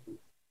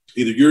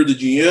 Either you're the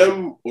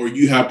GM or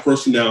you have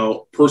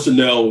personnel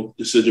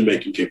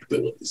decision-making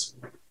capabilities.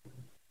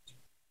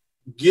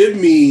 Give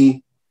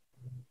me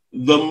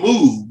the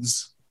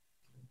moves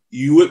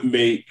you would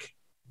make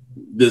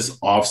this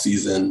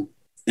offseason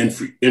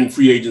in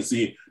free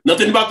agency.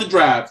 Nothing about the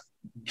draft,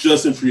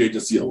 just in free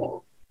agency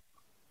alone.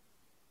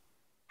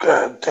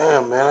 God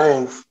damn, man, I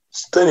ain't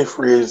studying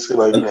free agency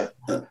like that.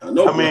 I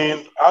know. I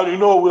mean, you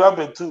know what I've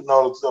been tooting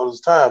all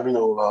this time. You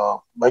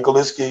know, Michael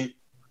Gesicki,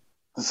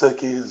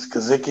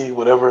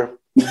 whatever.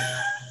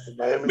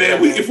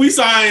 Man, if we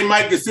sign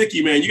Mike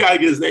Gesicki, man, you gotta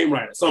get his name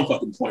right at some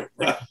fucking point,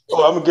 bro.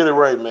 Oh, I'm gonna get it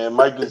right, man.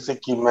 Mike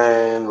Gesicki,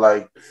 man,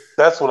 like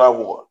that's what I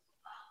want.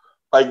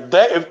 Like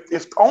that,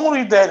 if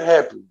only that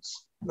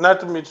happens. Not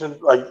to mention,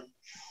 like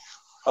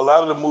a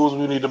lot of the moves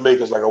we need to make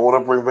is like I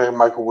want to bring back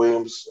Marcus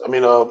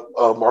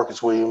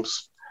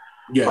Williams.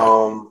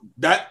 Yeah,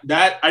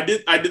 that I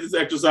did this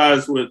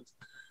exercise with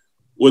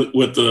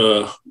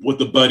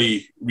the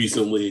buddy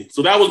recently.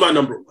 So that was my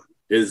number one.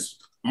 Is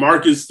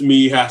Marcus to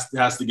me has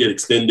to get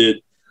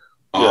extended.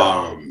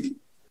 Yeah.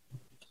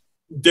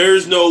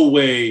 There's no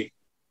way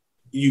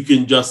you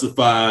can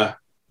justify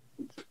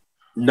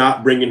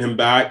not bringing him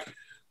back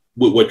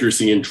with what you're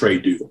seeing Trey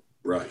do,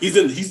 bro.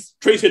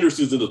 Trace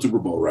Henderson's in the Super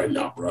Bowl right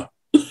now, bro.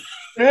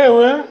 Yeah,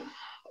 man.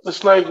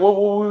 It's like what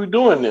were we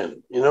doing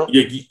then? You know?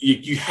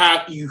 You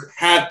have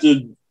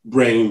to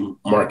bring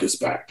Marcus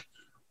back.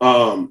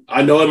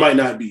 I know it might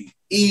not be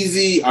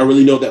easy. I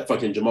really know that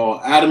fucking Jamal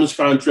Adams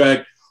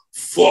contract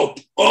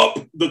fucked up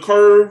the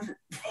curve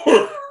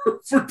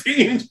for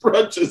teams,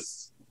 bro.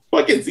 Just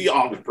fucking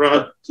Seahawks,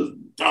 bro. Just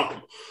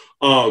dumb.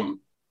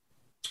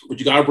 But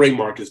you gotta bring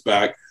Marcus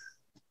back.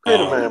 Pay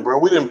the man, bro.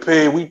 We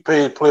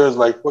paid players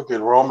like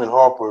fucking Roman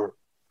Harper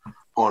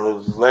on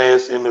his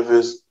last end of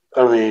his.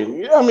 I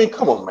mean,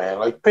 come on, man.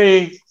 Like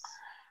pay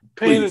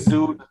the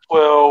dude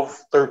 12,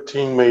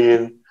 13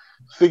 million.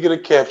 Figure the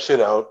cap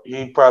shit out.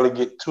 He'd probably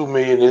get $2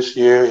 million this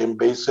year in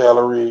base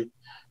salary,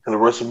 and the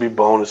rest would be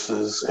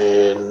bonuses.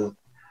 And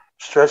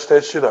stretch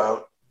that shit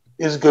out.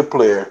 He's a good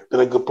player.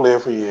 Been a good player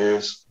for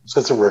years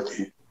since a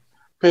rookie.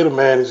 Pay the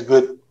man. He's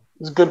good.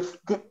 He's good.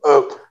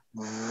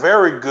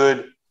 Very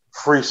good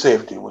free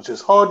safety, which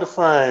is hard to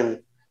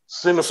find.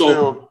 Center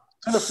field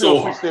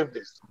free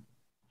safeties.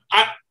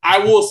 I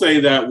will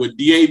say that with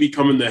DA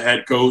becoming the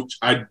head coach,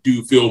 I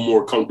do feel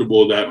more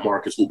comfortable that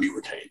Marcus will be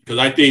retained because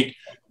I think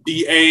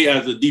DA,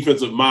 as a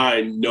defensive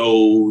mind,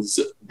 knows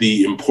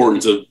the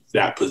importance of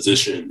that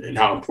position and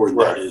how important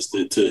that is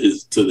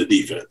to the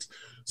defense.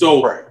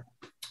 So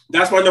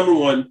that's my number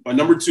one. My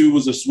number two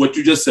was what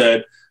you just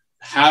said.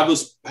 Have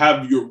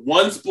your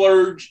one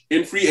splurge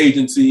in free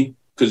agency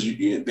because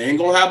they ain't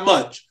gonna have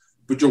much,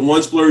 but your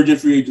one splurge in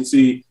free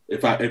agency.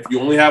 If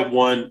you only have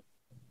one.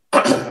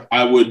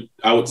 I would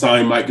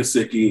sign Mike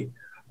Gesicki.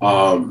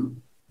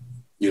 Sign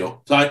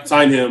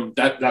him.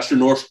 That's your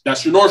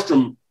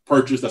Nordstrom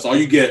purchase. That's all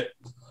you get.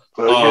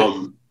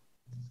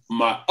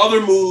 My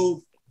other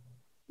move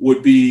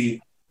would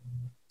be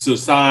to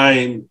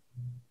sign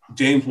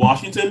James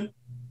Washington.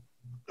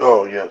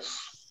 Oh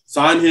yes,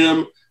 sign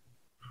him.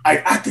 I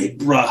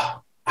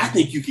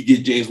think you could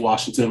get James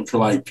Washington for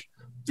like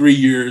 3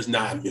 years,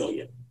 $9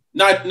 million.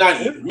 Not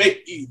even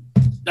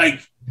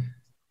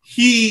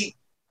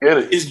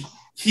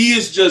he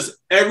is just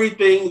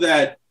everything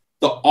that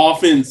the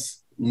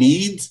offense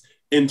needs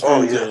in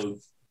terms of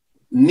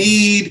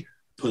need,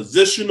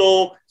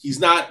 positional.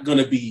 He's not going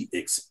to be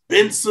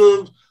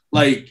expensive.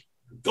 Like,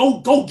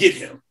 go get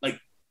him. Like,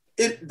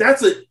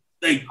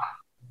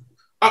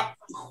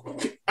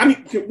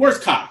 where's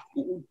Kai?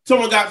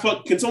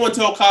 Can someone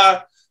tell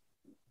Kai,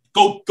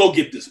 go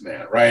get this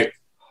man, right?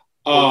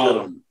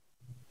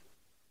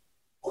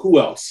 Who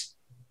else?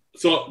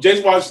 So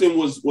James Washington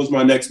was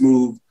my next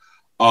move.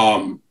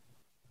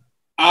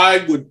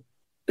 I would,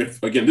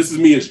 again, this is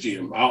me as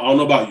GM. I don't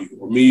know about you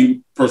or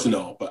me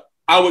personnel, but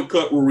I would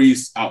cut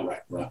Ruiz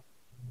outright, bro.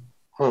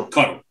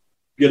 Cut him,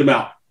 get him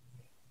out.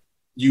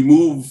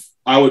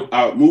 I would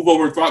move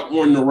over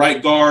Throckmorton to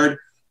right guard.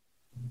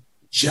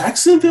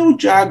 Jacksonville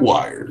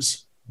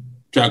Jaguars.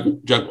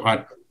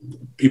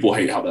 People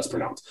hate how that's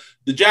pronounced.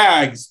 The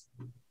Jags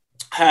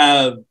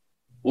have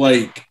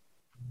like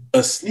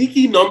a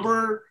sneaky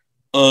number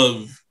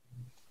of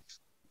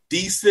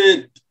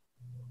decent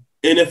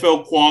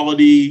NFL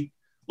quality,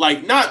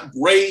 like not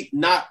great,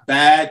 not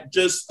bad,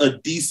 just a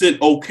decent,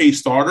 okay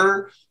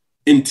starter,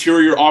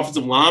 interior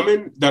offensive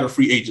linemen that are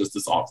free agents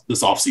this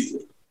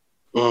offseason.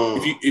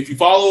 If you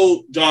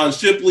follow John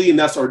Shipley, and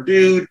that's our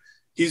dude,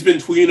 he's been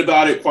tweeting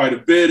about it quite a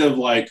bit of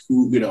like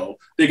who,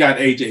 they got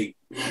AJ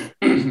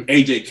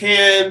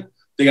Cann,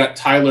 they got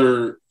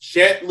Tyler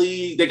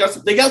Shatley, they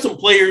got some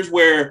players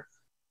where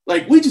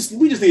like we just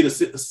need a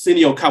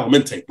Senio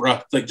Clemente, bro.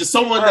 It's like just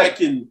someone that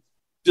can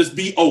just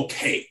be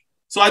okay.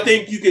 So I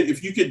think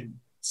if you could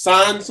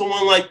sign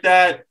someone like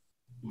that,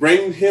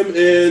 bring him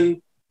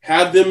in,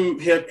 have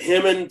him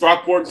and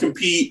Throckmorton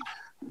compete,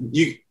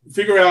 you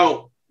figure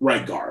out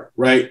right guard,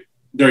 right?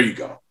 There you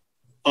go.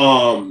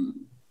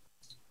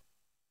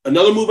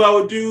 Another move I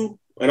would do,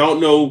 and I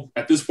don't know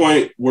at this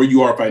point where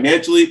you are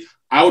financially,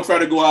 I would try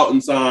to go out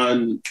and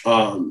sign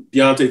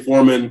Deontay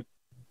Foreman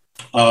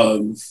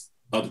of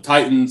the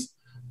Titans.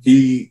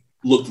 He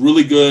looked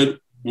really good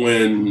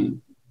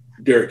when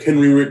Derrick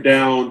Henry went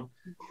down.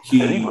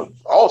 He was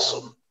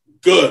awesome.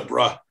 Good,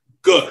 bro.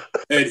 Good.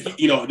 And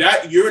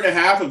that year and a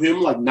half of him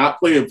like not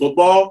playing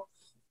football,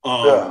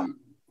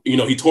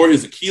 he tore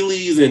his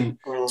Achilles and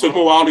took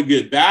him a while to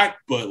get back,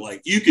 but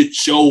like you could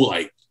show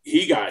like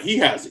he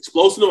has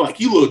explosive, like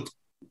he looked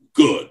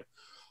good.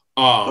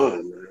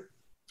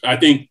 I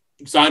think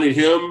signing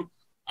him,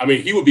 I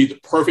mean, he would be the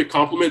perfect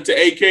complement to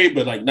AK,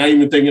 but like not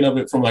even thinking of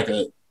it from like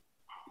a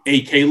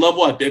AK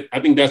level. I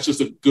think that's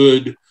just a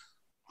good,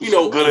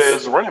 good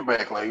as running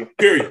back, like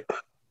period.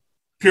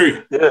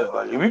 Yeah,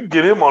 like if you can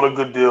get him on a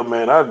good deal,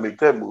 man, I'd make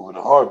that move in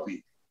a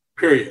heartbeat.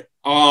 Period.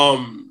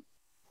 I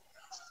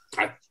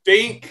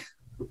think,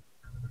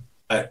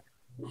 and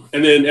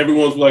then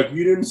everyone's like,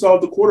 "You didn't solve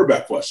the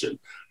quarterback question."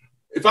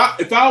 If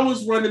I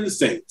was running the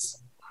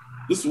Saints,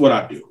 this is what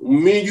I do.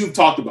 Me and you've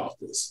talked about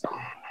this,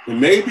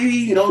 and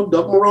maybe Doug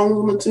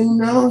Marrone on the team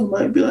now. He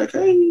might be like,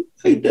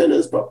 "Hey,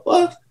 Dennis, blah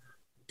blah."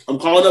 I'm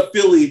calling up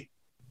Philly.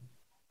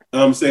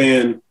 I'm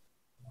saying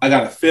I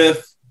got a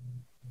 5th.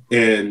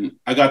 And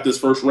I got this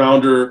first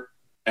rounder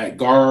at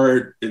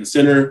guard and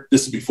center.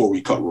 This is before we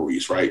cut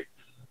Ruiz, right?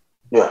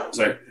 Yeah. It's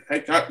like,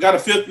 hey, I got a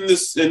 5th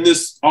in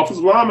this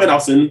offensive lineman. I'll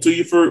send it to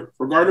you for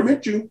Gardner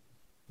Minshew.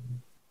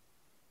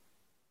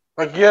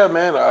 Like, yeah,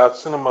 man. I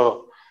send him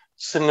a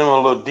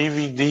little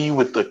DVD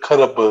with the cut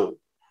up of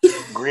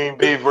Green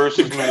Bay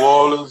versus New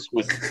Orleans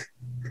with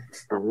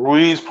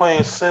Ruiz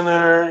playing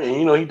center,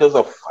 and he does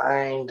a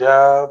fine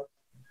job.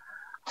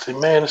 I say,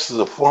 man, this is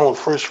a former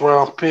first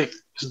round pick.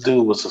 This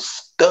dude was a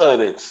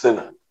stud at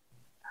center.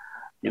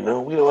 We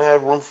don't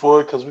have room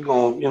for it because we're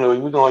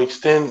gonna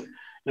extend.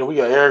 We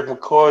got Eric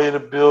McCoy in the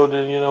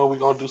building. We're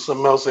gonna do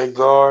something else at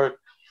guard.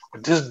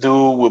 But this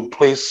dude will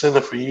play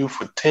center for you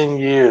for 10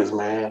 years,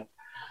 man.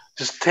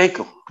 Just take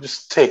him.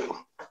 Just take him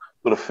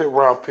with a 5th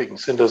round pick and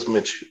send us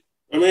Minshew.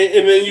 I mean,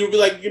 and then you'd be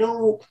like,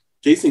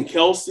 Jason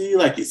Kelce,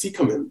 like, is he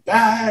coming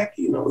back?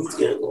 He's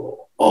getting a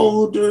little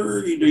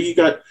older. We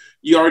got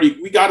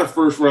a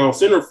first round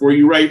center for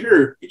you right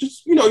here. You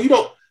just,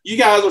 you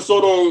guys are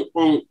sold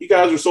on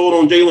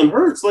Jalen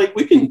Hurts. Like,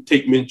 we can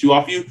take Minshew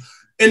off you.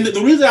 And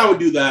the reason I would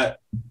do that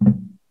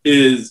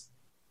is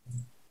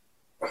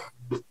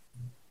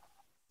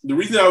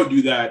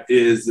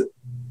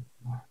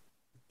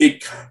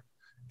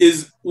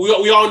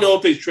we all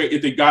know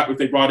if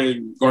they brought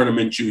in Gardner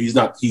Minshew, he's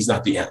not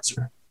the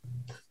answer.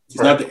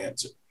 He's not the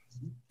answer.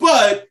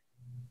 But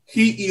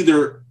he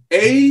either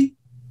A,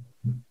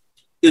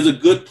 is a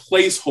good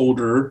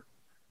placeholder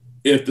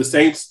if the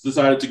Saints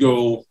decided to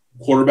go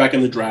quarterback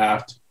in the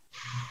draft.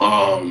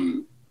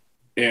 And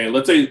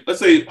let's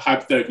say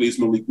hypothetically it's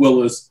Malik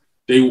Willis.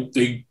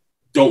 They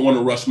don't want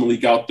to rush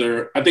Malik out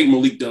there. I think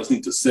Malik does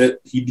need to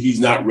sit. He's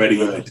not ready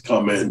to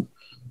come in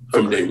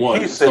from day one.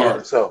 He's sitting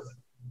himself.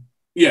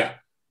 Yeah.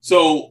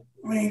 So,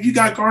 I mean, you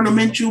got Gardner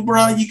Minshew,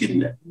 bro. You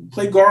can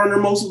play Gardner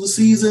most of the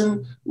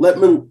season. Let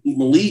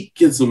Malik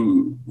get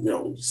some,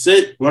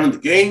 sit, run the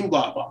game,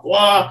 blah, blah,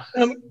 blah.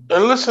 And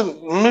listen,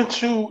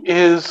 Minshew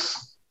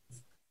is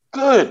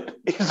good.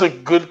 He's a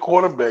good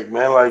quarterback,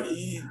 man. Like,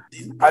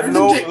 I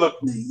know, look.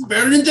 He's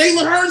better than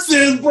Jalen Hurts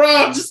is, bro.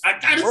 I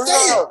gotta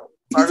say it.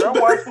 I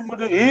watched him with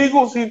the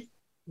Eagles.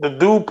 The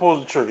dude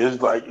pulls the trigger.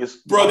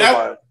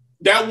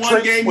 That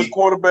one game with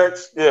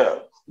quarterbacks, yeah.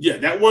 Yeah,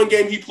 that one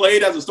game he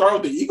played as a starter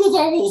with the Eagles,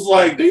 I was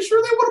like, they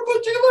sure they would have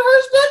put Jalen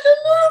Hurts back in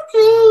there?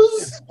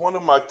 It's one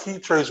of my key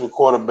traits with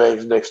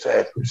quarterbacks next to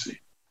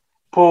accuracy.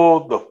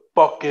 Pull the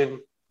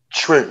fucking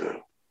trigger.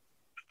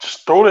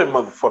 Just throw that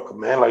motherfucker,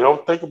 man. Like,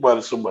 don't think about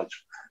it so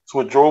much. It's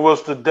what drove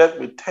us to death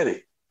with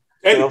Teddy.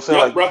 You know what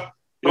I'm saying? Throw it.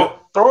 You know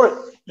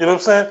what I'm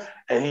saying?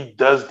 And he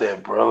does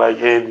that, bro. Like,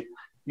 and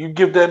you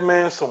give that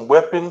man some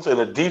weapons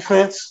and a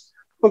defense.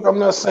 Look, I'm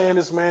not saying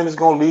this man is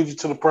going to lead you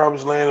to the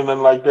promised land or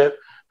nothing like that.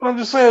 But I'm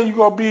just saying you're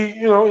going to be,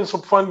 in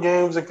some fun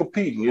games and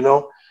competing,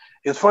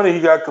 It's funny he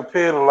got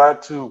compared a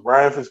lot to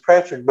Ryan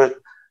Fitzpatrick, but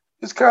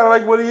it's kind of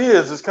like what he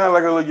is. It's kind of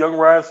like a little young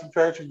Ryan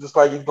Fitzpatrick, just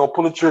like he's going to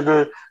pull a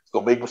trigger, he's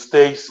going to make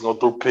mistakes, he's going to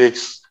throw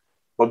picks,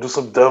 going to do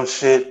some dumb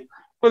shit.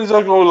 But he's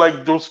not going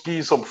to, go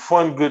ski some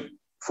fun, good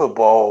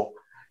football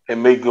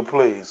and make good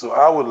plays. So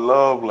I would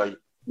love,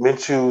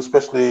 Minshew,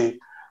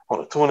 especially on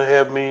a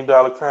 $2.5 million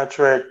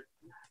contract.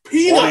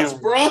 Peanuts,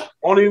 bro.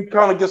 Only even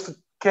kind of gets the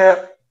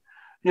cap.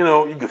 You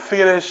can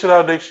figure that shit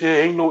out next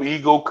year. Ain't no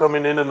ego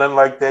coming in and nothing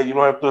like that. You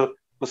don't have to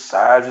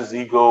massage his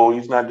ego.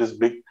 He's not this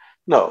big.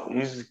 No,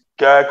 he's a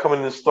guy coming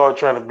in and start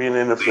trying to be in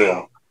the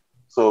NFL.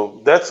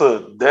 So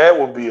that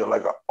would be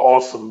an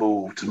awesome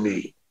move to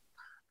me,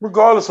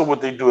 regardless of what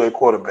they do at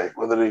quarterback,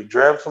 whether they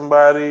draft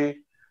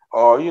somebody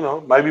or,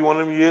 might be one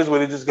of them years where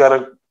they just got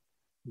to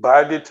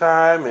bide their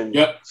time and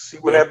see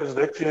what happens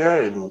next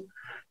year and,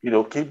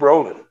 keep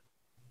rolling.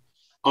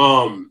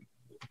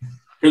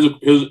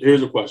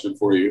 Here's a question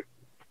for you.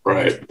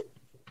 Right.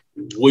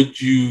 Would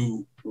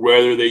you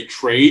rather they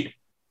trade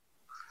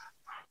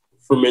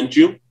for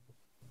Minshew?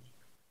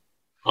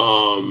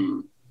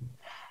 And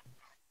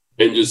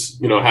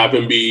just, have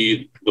him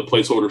be the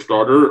placeholder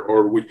starter,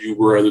 or would you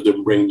rather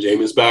them bring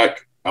Jameis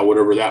back at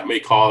whatever that may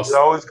cost? It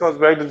always comes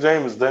back to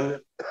Jameis,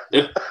 doesn't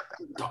it?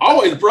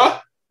 Always, bro.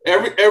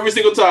 Every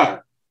single time.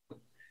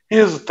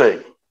 Here's the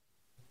thing.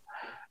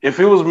 If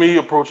it was me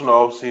approaching the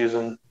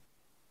offseason,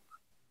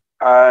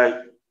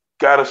 I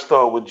got to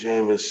start with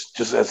Jameis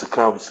just as a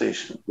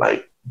conversation.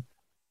 Like,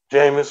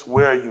 Jameis,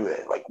 where are you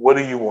at? Like, what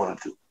do you want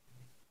to do?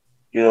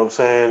 You know what I'm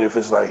saying? If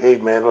it's like, hey,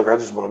 man, look, I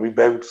just want to be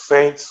back with the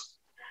Saints.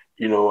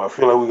 You know, I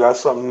feel like we got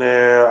something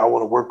there. I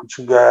want to work with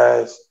you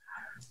guys.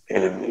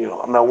 And, you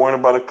know, I'm not worrying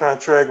about a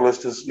contract. Let's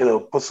just, you know,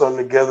 put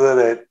something together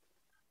that,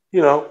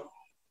 you know,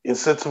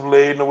 incentive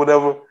laden or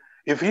whatever.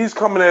 If he's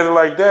coming at it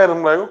like that,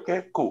 I'm like,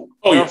 okay, cool.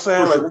 You know what I'm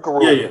saying? Like, we can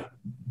roll. Yeah.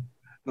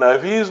 Now,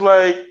 if he's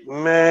like,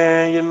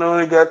 man, you know,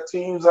 they got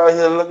teams out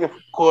here looking for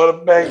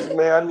quarterbacks,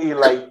 man, I need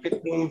like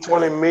 15,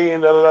 20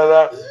 million, da,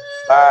 da, da,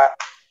 da.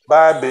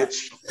 Bye,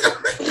 bitch.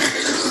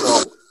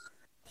 No.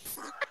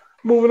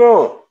 Moving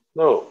on.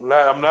 No,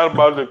 I'm not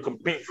about to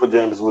compete for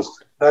Jameis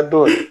Winston. Not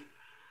doing it.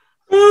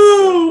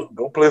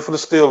 Don't play for the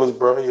Steelers,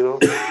 bro. You know.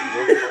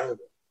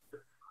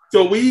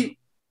 So we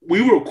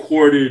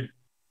recorded.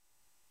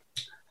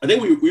 I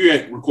think we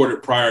had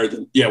recorded prior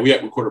to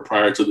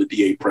the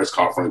DA press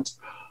conference.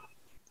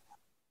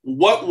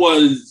 What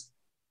was?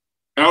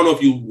 I don't know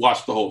if you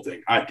watched the whole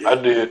thing. I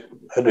did.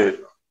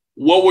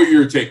 What were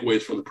your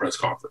takeaways from the press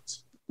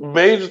conference?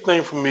 Major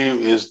thing for me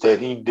is that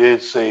he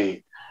did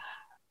say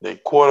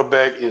that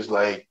quarterback is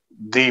like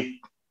the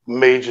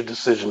major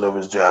decision of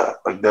his job.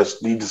 Like that's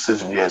the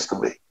decision he has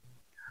to make.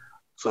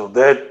 So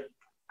that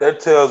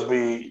tells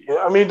me,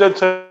 I mean, that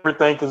tells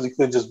everything because he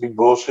could just be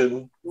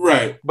bullshitting.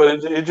 Right.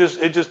 But it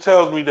just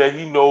tells me that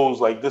he knows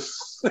like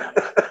this,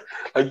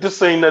 like this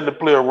ain't nothing to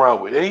play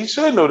around with. And he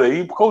should know that.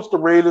 He coached the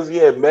Raiders. He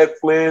had Matt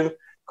Flynn,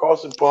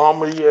 Carson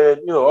Palmer. He had,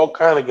 you know, all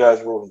kind of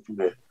guys rolling through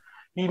there.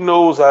 He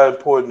knows how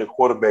important the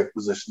quarterback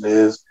position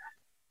is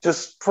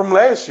just from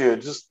last year,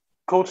 just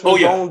coaching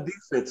his own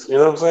defense. You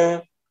know what I'm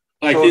saying?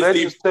 Like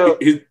so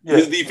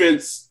his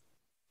defense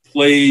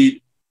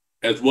played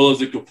as well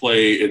as it could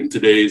play in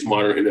today's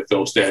modern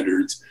NFL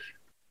standards.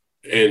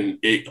 And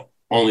it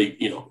only,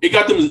 you know, it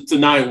got them to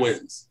 9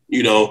 wins.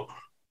 You know,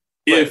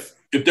 if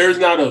there's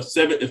not an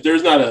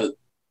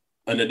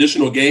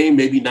additional game,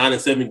 maybe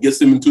 9-7 gets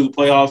them into the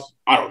playoffs.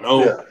 I don't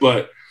know. Yeah.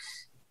 But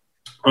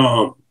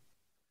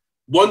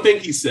one thing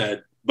he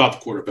said about the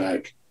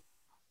quarterback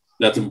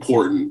that's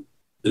important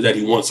is that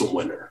he wants a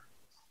winner.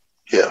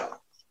 Yeah.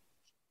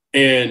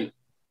 And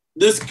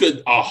this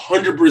could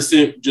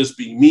 100% just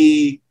be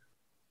me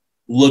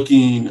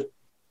looking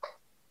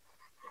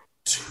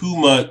too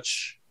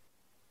much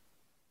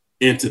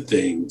into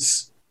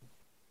things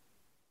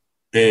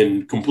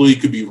and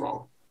completely could be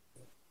wrong.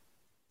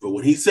 But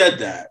when he said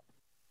that,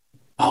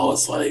 I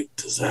was like,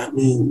 does that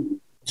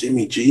mean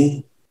Jimmy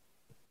G?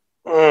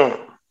 Because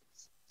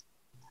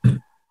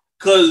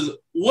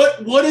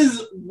what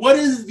is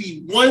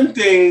the one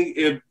thing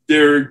if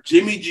they're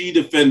Jimmy G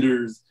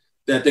defenders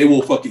that they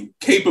will fucking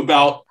cape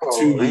about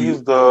to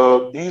he's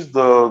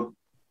the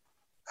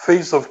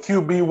face of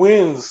QB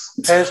wins.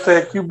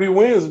 Hashtag QB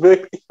wins,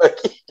 baby.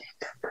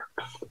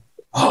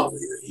 Oh,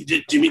 he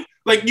did, Jimmy.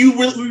 Like you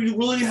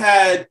really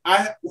had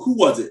who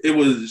was it? It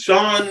was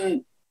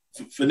Sean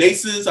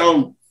Fanasis. I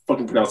don't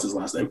fucking pronounce his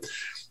last name.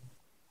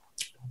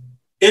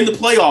 In the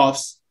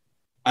playoffs,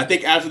 I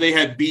think after they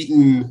had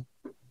beaten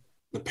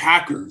the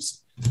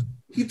Packers,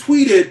 he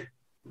tweeted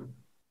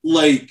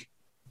like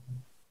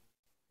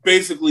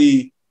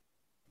basically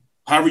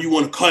however you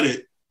want to cut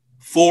it,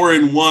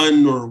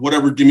 4-1 or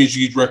whatever Jimmy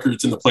G's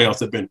records in the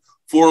playoffs have been.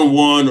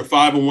 4-1 or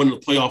 5-1 in the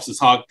playoffs is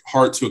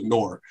hard to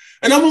ignore.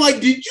 And I'm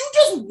like, did you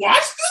just watch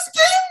this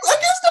game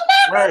against the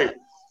Packers?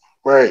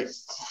 Right.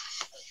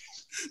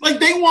 Like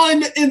they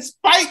won in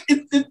spite.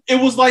 It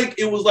was like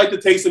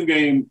the Taysom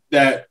game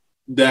that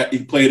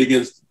he played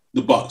against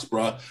the Bucs,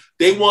 bro.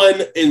 They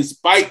won in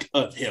spite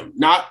of him,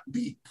 not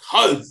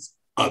because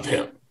of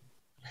him.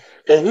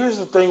 And here's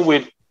the thing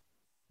with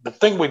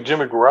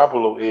Jimmy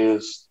Garoppolo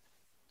is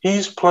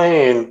he's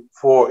playing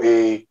for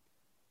a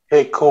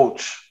head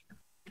coach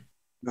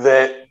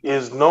that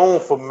is known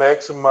for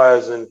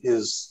maximizing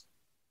his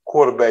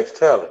quarterback's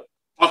talent.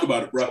 Talk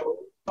about it, bro.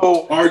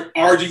 So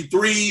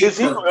RG3 is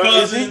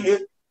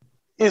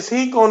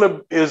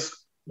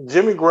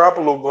Jimmy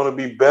Garoppolo going to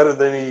be better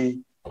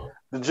than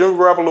Jimmy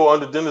Garoppolo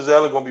under Dennis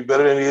Allen going to be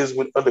better than he is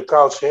under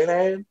Kyle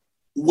Shanahan?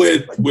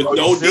 With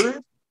no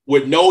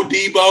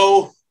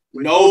Debo,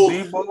 no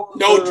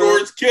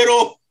George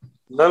Kittle.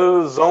 None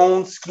of the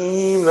zone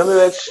scheme, none of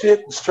that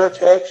shit,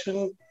 stretch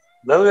action,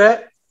 none of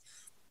that.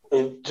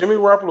 And Jimmy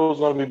Garoppolo is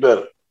going to be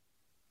better.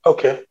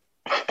 Okay.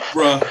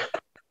 Bruh,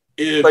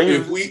 Matt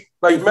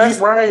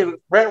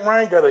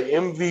Ryan got an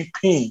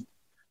MVP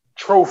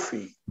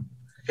trophy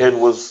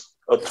and was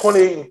a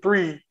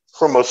 28-3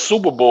 from a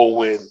Super Bowl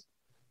win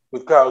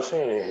with Kyle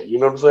Shanahan. You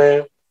know what I'm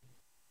saying?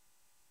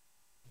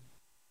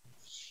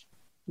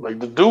 Like,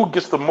 the dude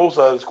gets the most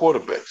out of his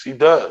quarterbacks. He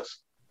does.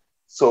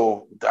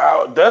 So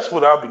that's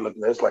what I'll be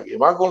looking at. It's like,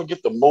 am I going to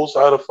get the most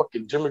out of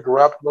fucking Jimmy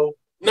Garoppolo?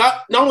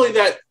 Not only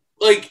that,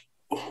 like,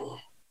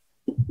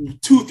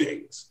 two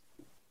things.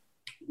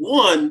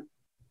 One,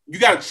 you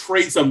got to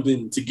trade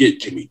something to get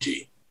Jimmy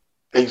G.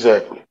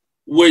 Exactly.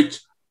 Which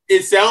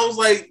it sounds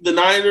like the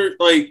Niners,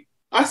 like,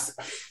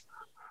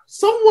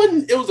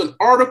 it was an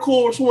article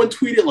or someone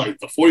tweeted, like,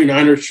 the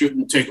 49ers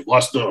shouldn't take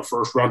less than a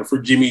first rounder for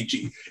Jimmy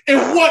G. In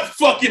what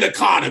fucking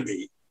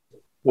economy?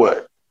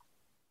 What?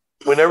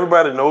 When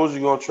everybody knows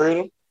you're going to trade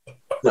him?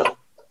 No.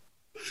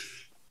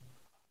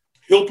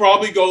 He'll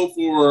probably go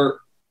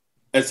for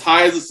as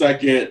high as a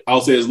second,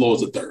 I'll say as low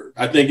as a third.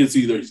 I think it's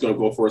either he's going to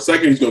go for a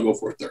second, he's going to go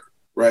for a third,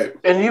 right?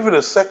 And even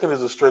a second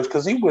is a stretch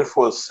because he went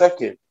for a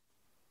second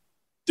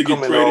to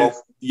get traded.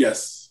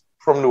 Yes.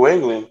 From New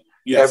England.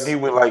 Yes. After he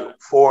went like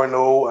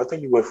 4-0. I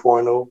think he went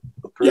 4-0.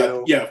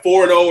 3-0. Yeah,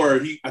 4-0, or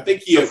I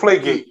think he the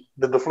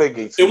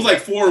Deflategate. It was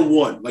like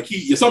 4-1, like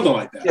something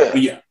like that. Yeah.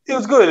 But yeah. It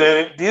was good.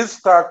 And his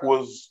stock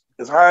was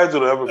as high as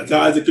it ever be. As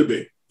high as it could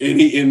be.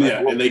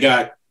 And they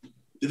got,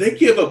 did they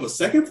give up a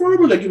second for him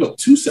or did they give up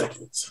 2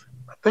 seconds?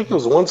 I think it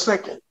was 1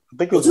 second. I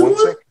think it was 1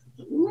 second.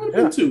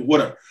 Yeah. 2,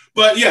 whatever.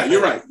 But yeah,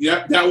 you're right.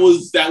 Yeah, that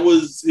was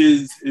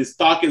his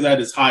stock is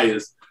at its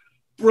highest.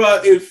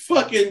 Bruh, if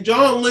fucking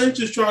John Lynch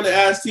is trying to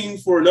ask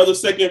teams for another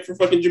second for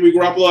fucking Jimmy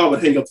Garoppolo, I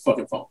would hang up the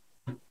fucking phone.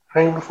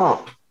 Hang up the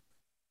phone.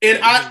 And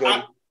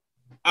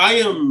I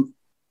am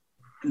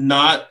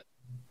not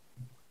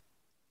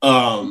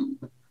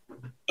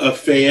a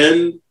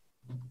fan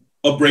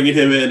of bringing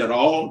him in at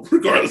all,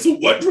 regardless of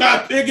what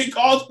draft pick it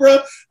costs, bro.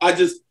 I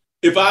just,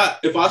 if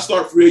I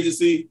start free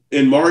agency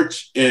in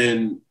March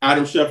and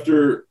Adam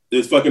Schefter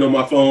is fucking on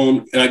my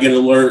phone and I get an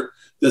alert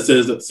that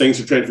says that the Saints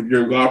are trading for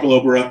Jimmy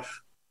Garoppolo, bro,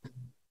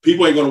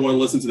 people ain't going to want to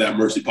listen to that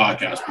Mercy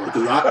podcast, bro,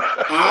 because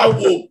I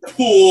will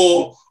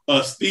pull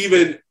a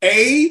Stephen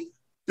A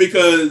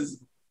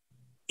because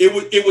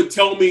it would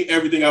tell me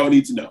everything I would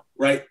need to know,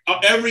 right?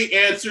 Every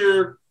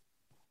answer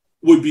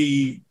would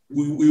be,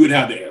 we would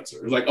have the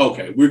answer. It's like,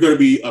 okay, we're going to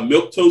be a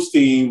milquetoast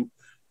team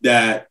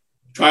that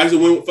tries to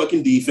win with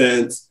fucking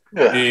defense,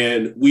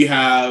 and we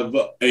have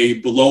a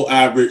below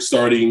average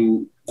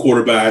starting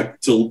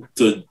quarterback to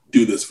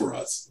do this for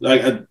us.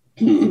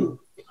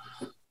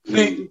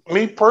 See,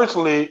 me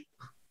personally,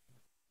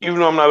 even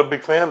though I'm not a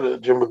big fan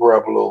of Jimmy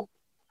Garoppolo,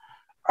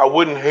 I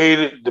wouldn't hate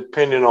it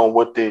depending on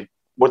what they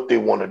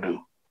want to do.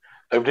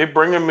 If they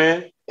bring him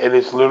in and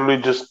it's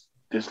literally just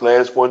this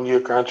last 1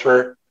 year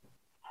contract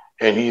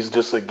and he's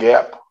just a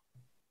gap,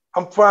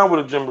 I'm fine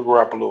with a Jimmy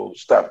Garoppolo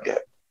stopgap.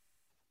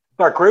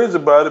 Not crazy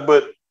about it,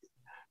 but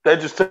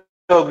that just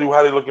tells you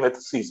how they're looking at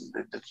the season.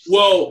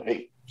 Well,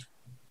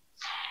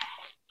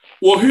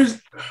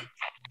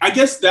 I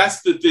guess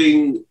that's the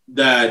thing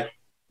that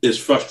is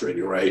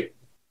frustrating, right?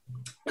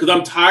 Because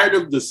I'm tired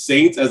of the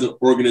Saints as an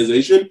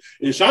organization,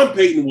 and Sean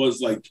Payton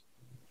was like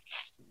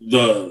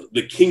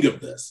the king of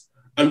this.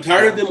 I'm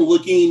tired of them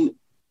looking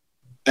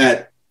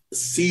at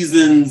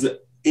seasons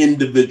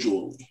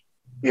individually.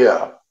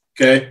 Yeah.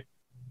 Okay.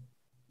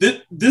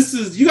 This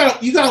is you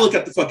gotta look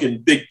at the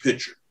fucking big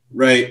picture,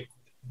 right?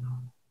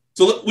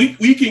 So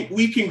we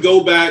can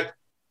go back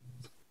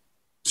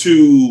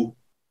to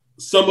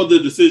some of the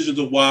decisions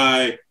of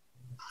why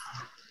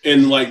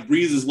in like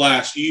Breeze's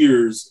last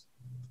years,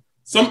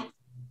 sometimes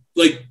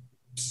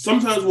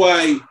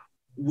why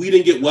we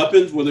didn't get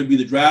weapons, whether it be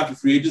the draft or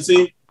free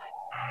agency,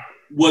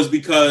 was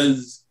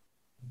because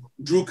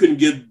Drew couldn't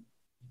get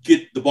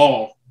the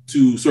ball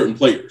to certain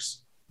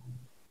players.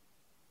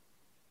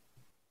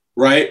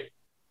 Right?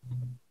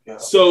 Yeah.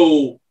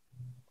 So,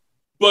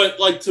 but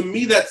like to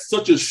me, that's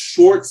such a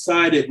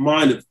short-sighted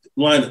line of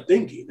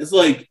thinking. It's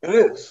like it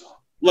is.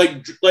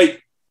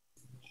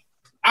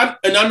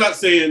 I'm not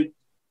saying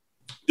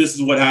this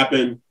is what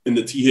happened in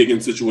the T.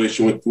 Higgins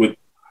situation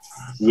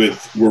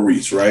with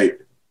Maurice, right?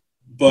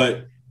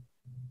 But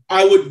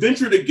I would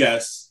venture to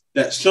guess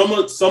that some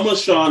of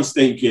Sean's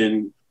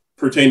thinking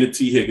pertaining to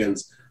T.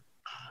 Higgins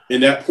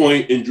in that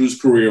point in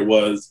Drew's career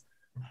was,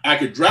 I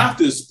could draft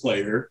this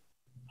player,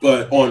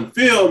 but on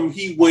film,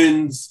 he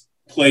wins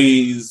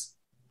plays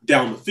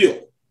down the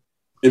field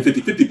in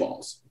 50-50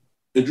 balls.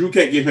 And Drew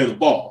can't give him the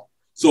ball.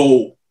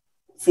 So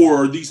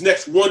for these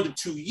next 1 to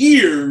 2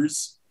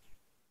 years,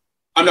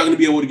 I'm not going to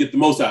be able to get the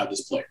most out of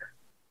this player.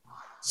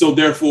 So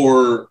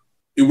therefore,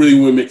 it really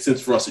wouldn't make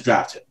sense for us to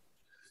draft him.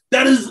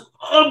 That is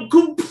a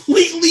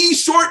completely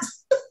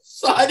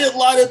short-sighted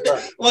line of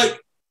things. Like,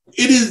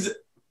 it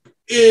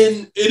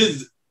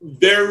is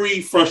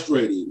very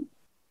frustrating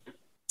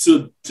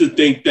to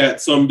think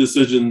that some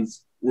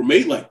decisions were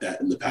made like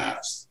that in the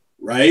past,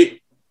 right?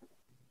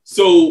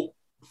 So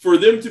for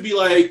them to be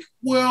like,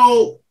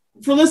 well,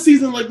 for this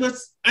season, like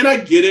and I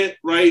get it,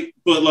 right?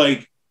 But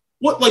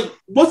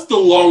what's the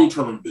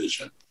long-term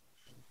vision?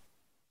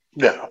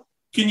 Yeah.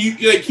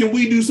 Can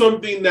we do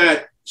something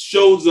that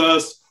shows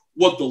us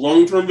what the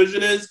long-term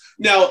vision is?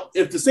 Now,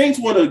 if the Saints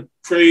want to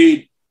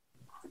trade,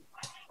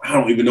 I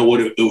don't even know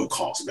what it would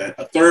cost, man.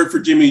 A third for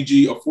Jimmy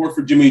G, a fourth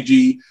for Jimmy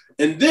G,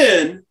 and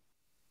then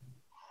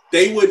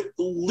they would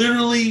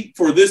literally,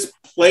 for this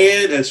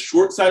plan, as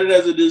short-sighted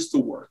as it is to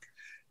work,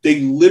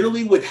 they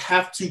literally would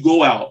have to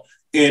go out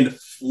and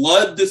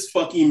flood this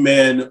fucking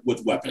man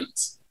with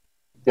weapons.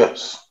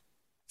 Yes.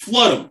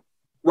 Flood him.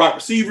 Right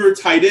receiver,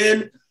 tight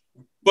end.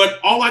 But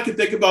all I can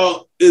think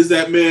about is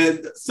that,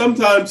 man,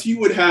 sometimes he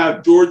would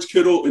have George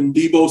Kittle and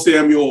Deebo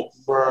Samuel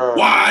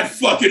wide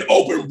fucking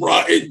open,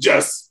 bro, and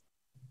just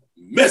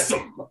miss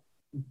them.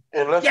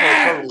 And let's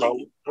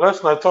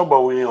not talk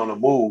about when you're on the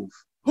move.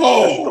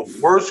 Oh, that's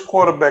the worst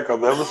quarterback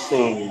I've ever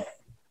seen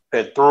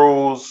that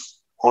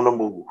throws on the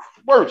move.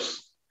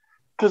 Worst.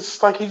 Because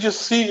it's like I'm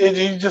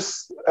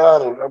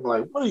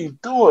like, what are you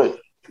doing?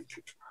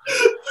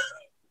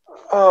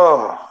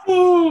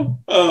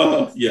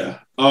 Yeah.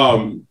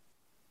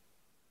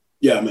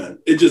 Yeah, man.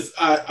 It just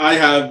I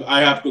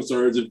have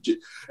concerns and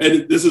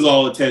this is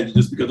all a tangent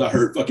just because I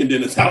heard fucking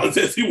Dennis Allen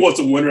says he wants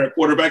a winner at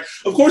quarterback.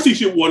 Of course he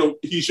should want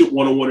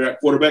a winner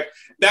at quarterback.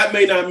 That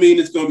may not mean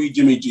it's gonna be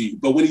Jimmy G.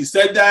 But when he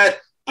said that,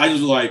 I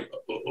just was like,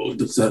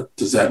 does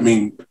that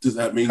mean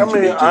I mean,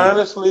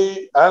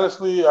 honestly,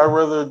 I'd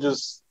rather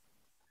just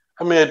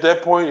at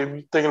that point, if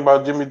you're thinking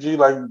about Jimmy G,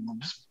 like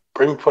just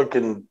bring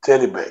fucking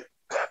Teddy back.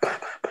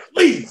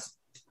 Please.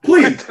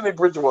 Teddy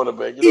Bridgewater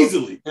back.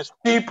 Easily. It's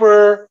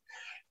cheaper.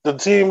 The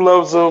team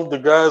loves him. The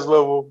guys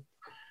love him.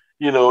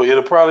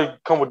 It'll probably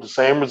come with the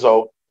same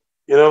result.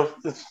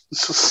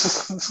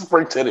 Just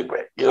bring Teddy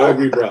back. I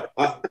agree, bro.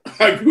 I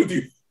agree with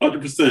you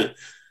 100%.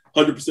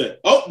 100%.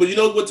 Oh, but you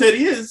know what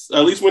Teddy is?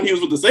 At least when he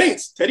was with the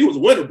Saints, Teddy was a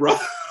winner, bro.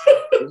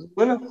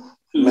 Winner.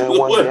 Man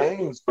won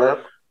games,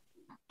 bro.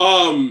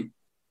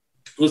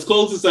 Let's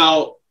close this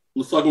out.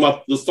 Let's talk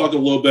a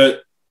little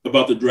bit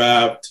about the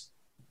draft.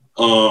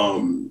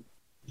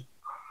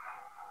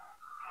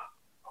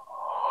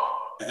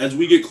 As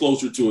we get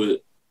closer to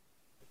it,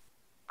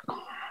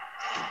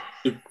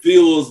 it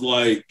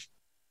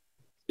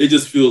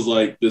just feels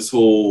like these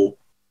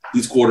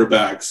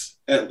quarterbacks.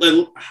 I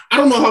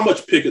don't know how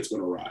much Pickett's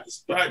going to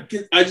rise, but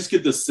I just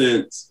get the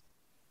sense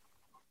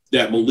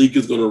that Malik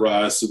is going to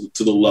rise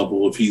to the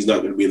level if he's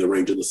not going to be in the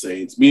range of the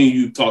Saints. Me and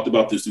you talked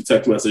about this through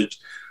text message.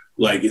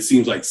 Like it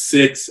seems like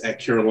 6 at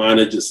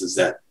Carolina just is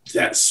that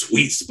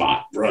sweet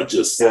spot, bro. It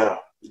just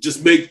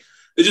makes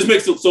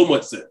so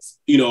much sense.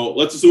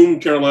 Let's assume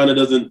Carolina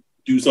doesn't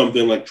do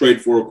something like trade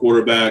for a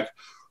quarterback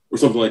or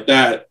something like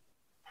that.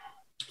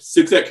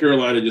 6 at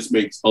Carolina just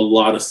makes a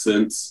lot of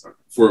sense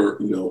for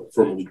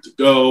Malik to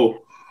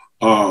go.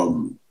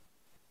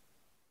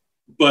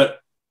 But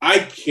I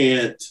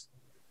can't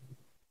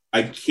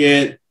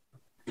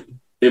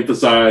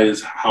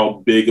emphasize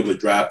how big of a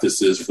draft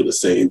this is for the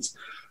Saints.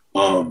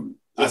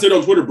 I said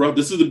on Twitter, bro,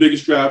 this is the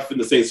biggest draft in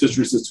the Saints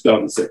history since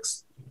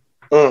 2006.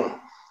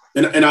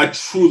 And I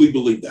truly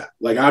believe that.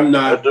 Like I'm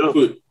not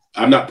putting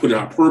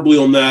hyperbole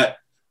on that.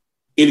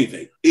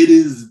 Anything. It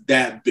is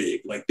that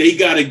big. Like they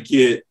got to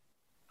get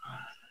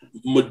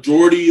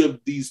majority of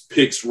these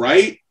picks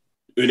right.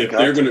 And if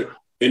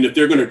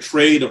they're gonna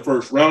trade a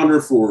first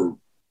rounder for,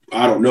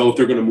 I don't know if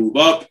they're gonna move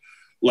up.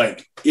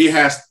 Like it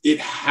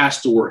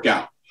has to work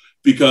out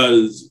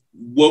because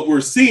what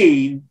we're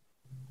seeing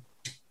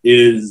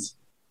is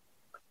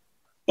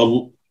a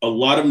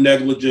lot of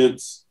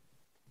negligence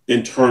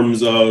in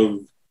terms of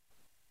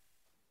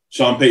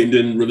Sean Payton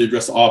didn't really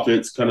address the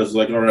offense, kind of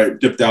like, all right,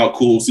 dipped out,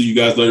 cool, see you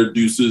guys later,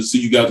 deuces, see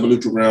you guys on the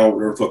neutral ground,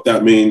 whatever the fuck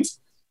that means.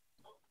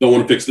 Don't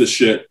want to fix this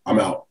shit, I'm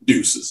out,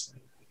 deuces.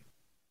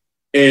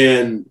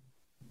 And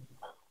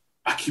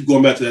I keep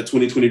going back to that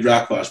 2020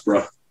 draft class,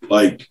 bro.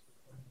 Like,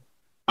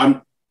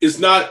 it's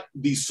not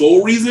the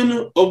sole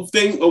reason of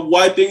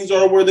why things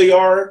are where they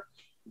are,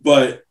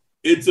 but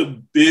it's a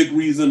big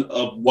reason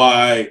of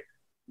why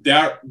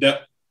that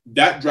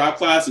draft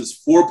class is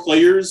 4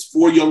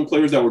 young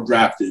players that were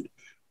drafted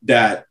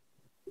that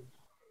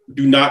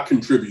do not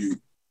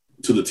contribute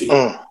to the team.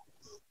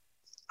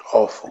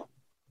 Awful.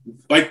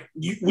 Like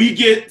we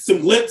get some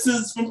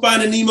glimpses from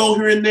Finding Nemo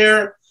here and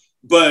there,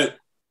 but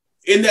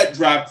in that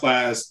draft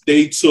class,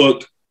 they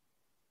took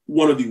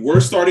one of the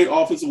worst starting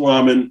offensive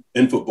linemen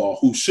in football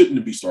who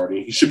shouldn't be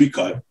starting. He should be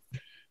cut.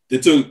 They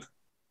took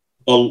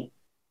an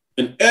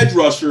edge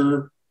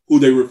rusher who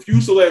they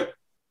refused to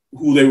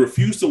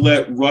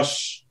let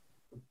rush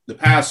the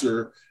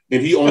passer,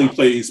 and he only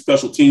plays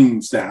special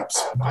team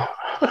snaps.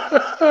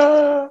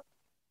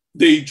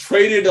 They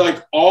traded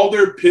like all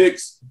their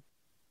picks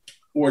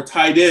for a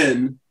tight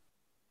end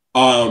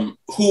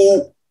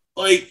who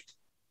like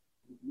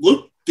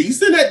looked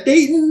decent at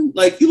Dayton.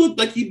 Like he looked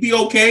like he'd be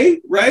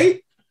okay,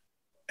 right?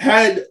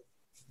 Had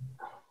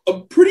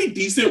a pretty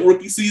decent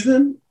rookie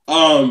season.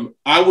 I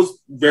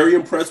was very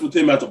impressed with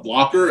him as a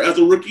blocker as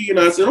a rookie, and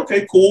I said,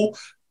 okay, cool.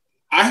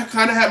 I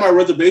kind of had my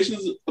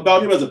reservations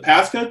about him as a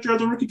pass catcher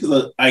as a rookie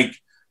because I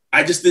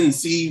just didn't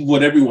see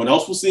what everyone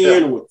else was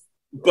seeing. Yeah.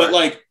 But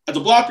like as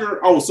a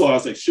blocker, I was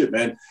like, shit,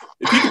 man,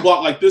 if he can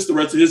block like this the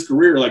rest of his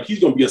career, like he's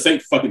gonna be a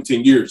Saint for fucking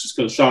 10 years just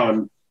because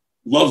Sean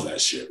loves that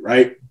shit,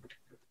 right?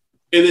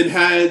 And then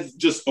has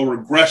just a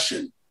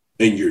regression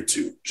in year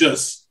 2.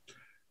 Just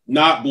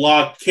not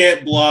block,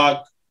 can't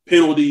block,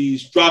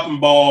 penalties, dropping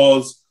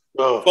balls,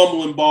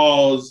 fumbling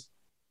balls,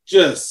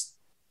 just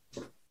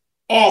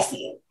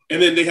awful.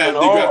 And then they had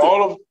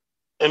all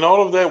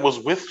of that was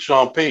with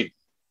Sean Payton.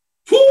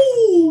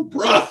 Whoo,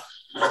 bruh.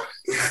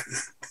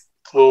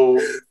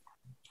 So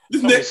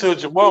I say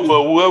what you want,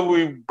 but whoever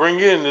we bring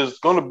in is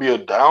going to be a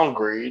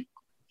downgrade.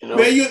 You know,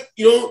 man,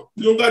 you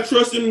don't got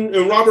trust in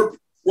Robert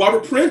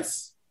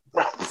Prince.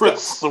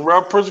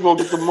 Robert Prince going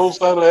to get the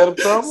most out of Adam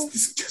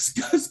Thomas.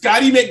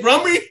 Scotty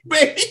McGrummy,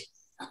 baby.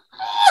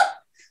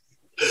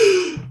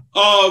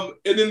 And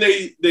then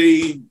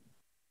they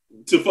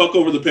to fuck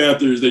over the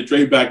Panthers, they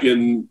trade back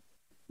in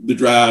the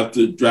draft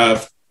to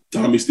draft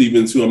Tommy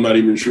Stevens, who I'm not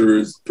even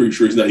sure pretty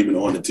sure he's not even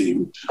on the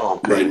team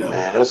right now.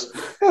 Man,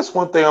 that's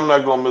one thing I'm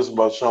not gonna miss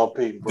about Sean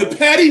Payton. Bro. The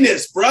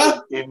pettiness,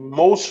 bro.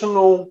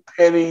 Emotional,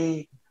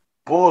 petty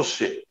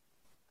bullshit.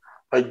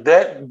 Like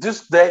that,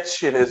 just that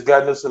shit has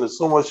gotten us into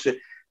so much shit.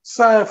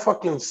 Sign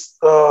fucking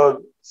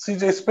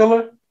CJ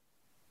Spiller.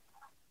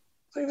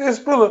 CJ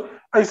Spiller.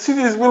 Like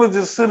CJ Spiller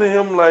just sending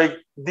him like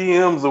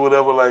DMs or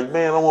whatever, like,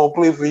 man, I want to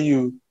play for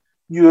you.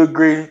 You're a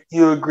great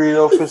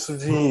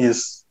offensive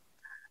genius.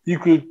 You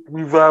could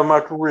revive my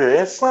career.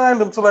 And signed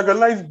him to like a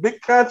nice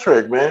big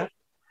contract, man.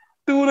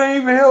 Dude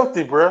ain't even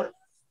healthy, bro.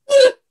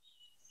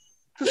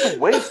 Just a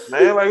waste,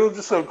 man. Like it was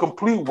just a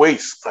complete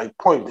waste, like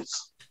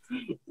pointless.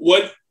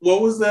 What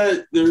was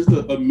that? There's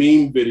a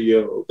meme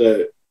video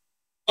that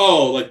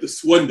like the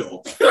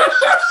swindle.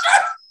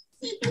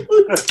 You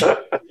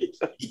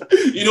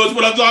know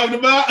what I'm talking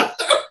about?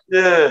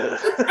 Yeah.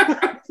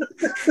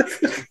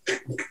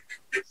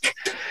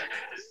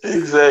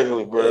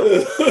 Exactly,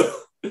 bro.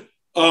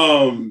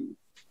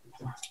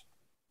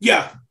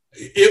 Yeah,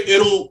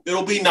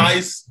 it'll be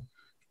nice,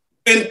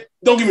 and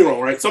don't get me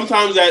wrong, right?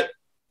 Sometimes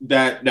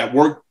that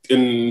worked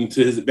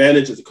into his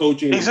advantage as a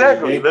coaching.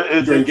 Exactly,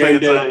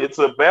 it's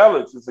a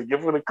balance. It's a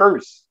gift and a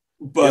curse.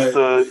 But it's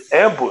an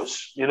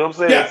ambush. You know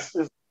what I'm saying? Yeah.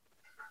 It's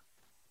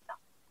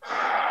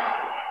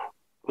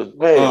but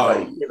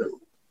man,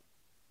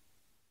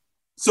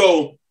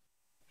 So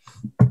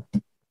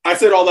I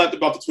said all that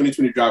about the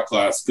 2020 draft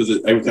class because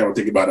every time I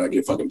think about it, I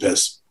get fucking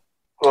pissed.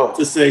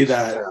 To say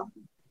that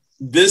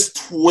this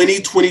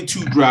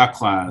 2022 draft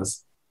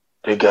class,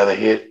 they gotta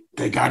hit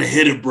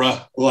it,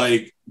 bruh.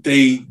 Like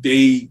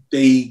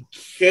they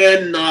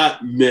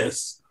cannot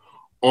miss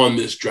on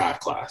this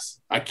draft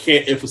class. I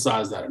can't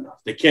emphasize that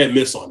enough. They can't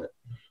miss on it.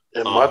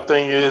 And my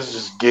thing is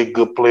just get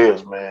good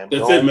players, man.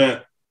 That's it,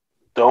 man.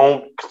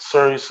 Don't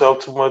concern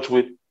yourself too much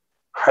with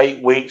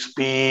height, weight,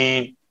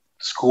 speed,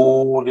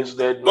 school, this,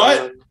 that.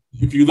 But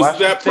if you listen to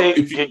that,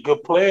 get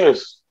good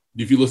players.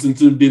 If you listen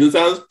to Dennis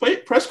Allen's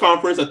press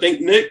conference, I think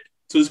Nick,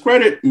 to his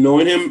credit,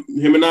 knowing him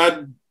and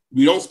I,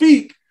 we don't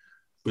speak,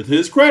 but to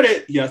his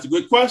credit, he asked a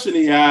good question.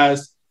 He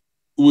asked,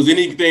 was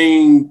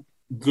anything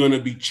going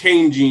to be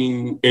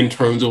changing in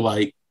terms of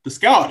like the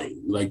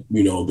scouting, like,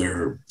 you know,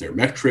 their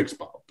metrics,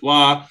 blah, blah,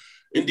 blah.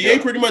 And DA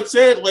pretty much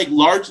said, like,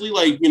 largely,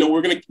 like, you know,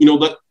 we're going to, you know,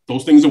 let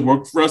those things have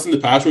worked for us in the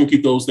past. We're going to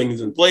keep those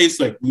things in place.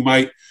 Like, we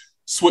might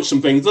switch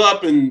some things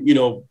up, and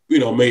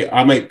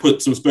I might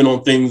put some spin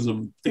on things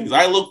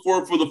I look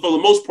for the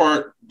most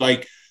part,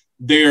 like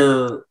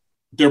their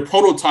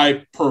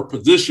prototype per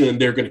position,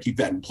 they're going to keep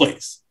that in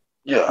place.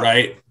 Yeah.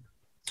 Right.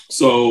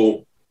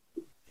 So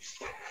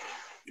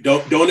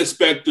don't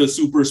expect a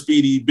super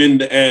speedy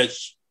bend the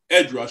edge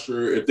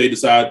rusher if they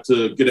decide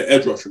to get an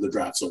edge rusher in the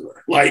draft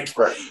somewhere. Like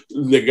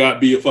they got to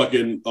be a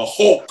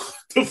Hulk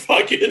to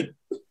fucking.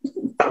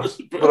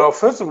 But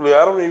offensively,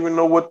 I don't even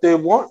know what they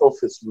want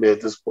offensively at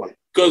this point.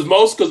 Because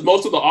most of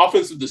the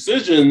offensive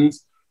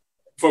decisions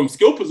from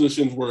skill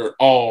positions were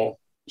all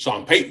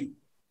Sean Payton.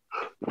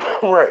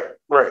 Right.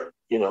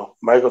 You know,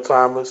 Michael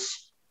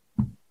Thomas,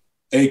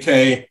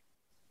 AK,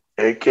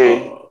 like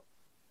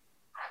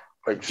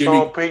Jimmy,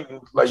 Sean Payton,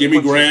 like Jimmy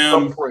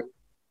Graham.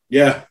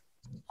 Yeah,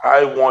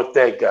 I want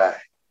that guy.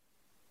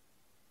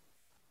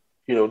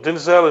 You know,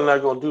 Dennis Allen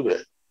not going to do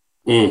that.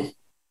 Mm.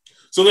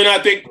 So then I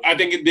think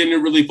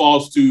it really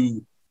falls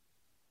to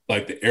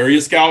like the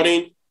area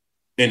scouting,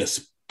 and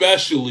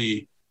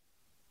especially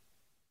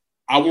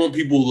I want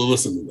people to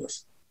listen to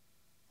this.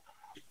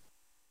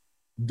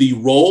 The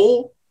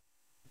role,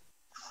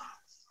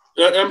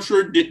 I'm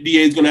sure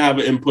DA is going to have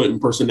an input in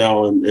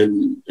personnel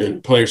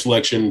and player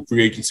selection,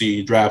 free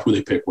agency, draft, who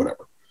they pick,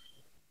 whatever.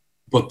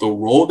 But the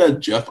role that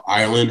Jeff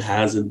Ireland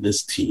has in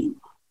this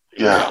team,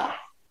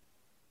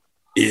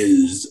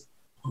 is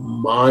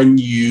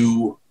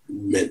monumental.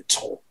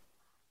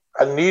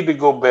 I need to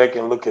go back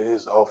and look at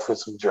his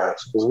offensive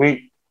drafts because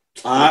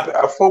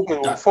I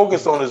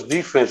focused on his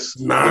defense.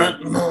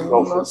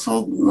 Not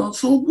so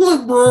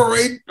good, bro.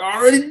 I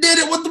already did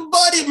it with the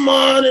buddy,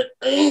 man. It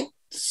ain't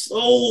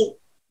so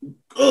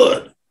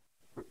good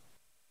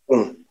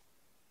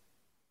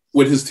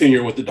with his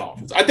tenure with the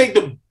Dolphins. I think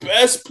the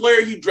best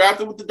player he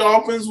drafted with the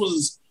Dolphins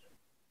was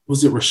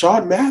it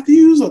Rashad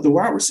Matthews, the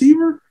wide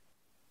receiver?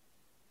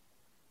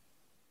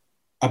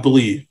 I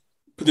believe.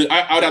 But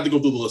I would have to go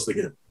through the list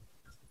again.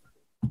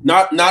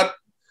 Not a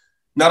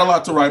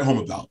lot to write home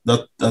about.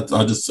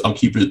 I'll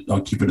keep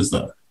it as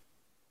that.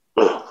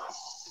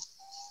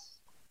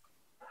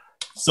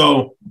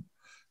 So,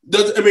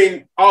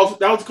 that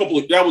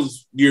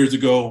was years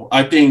ago.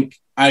 I think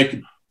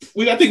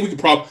we could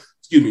probably,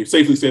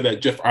 safely say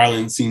that Jeff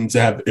Ireland seems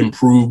to have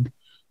improved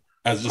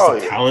as just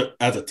a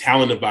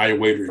talent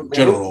evaluator in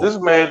general.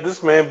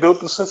 This man built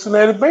the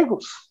Cincinnati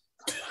Bengals.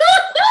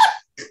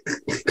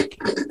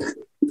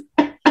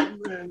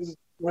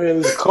 man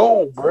is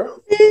cold, bro.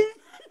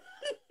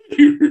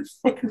 He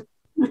fucking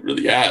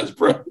really has,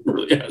 bro.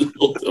 Really has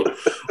built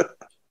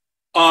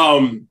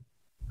them.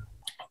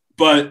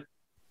 But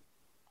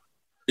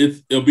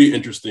it'll be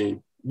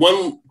interesting.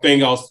 One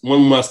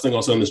last thing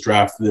I'll say on this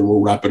draft, and then we'll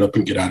wrap it up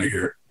and get out of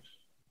here.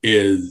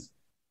 And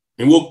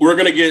we're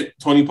gonna get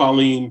Tony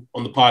Pauline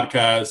on the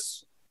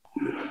podcast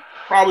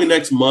probably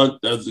next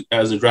month as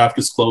the draft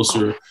gets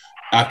closer,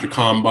 after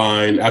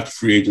combine, after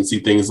free agency,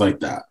 things like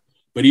that.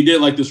 But he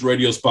did like this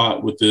radio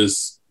spot with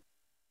this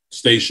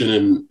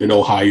station in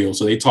Ohio.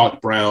 So they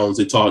talked Browns,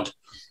 they talked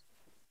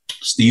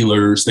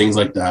Steelers, things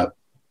like that.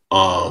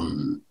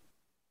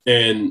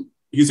 And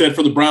he said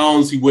for the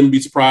Browns, he wouldn't be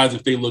surprised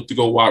if they look to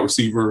go wide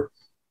receiver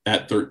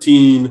at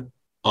 13.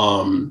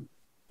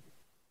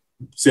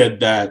 Said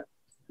that,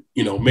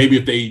 maybe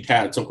if they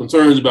had some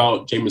concerns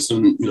about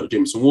Jameson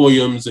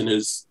Williams and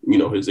his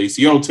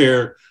ACL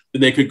tear,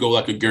 then they could go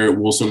like a Garrett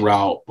Wilson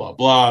route, blah,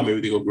 blah.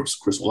 Maybe they go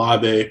Chris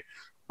Olave.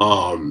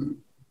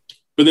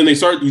 But then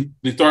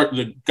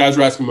the guys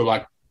were asking him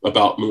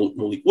about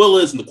Malik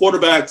Willis and the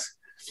quarterbacks.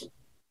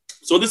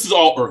 So this is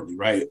all early,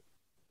 right?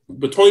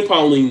 But Tony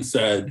Pauline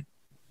said,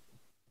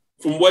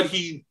 from what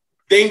he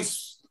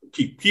thinks,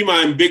 keep in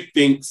mind, Big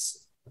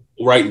thinks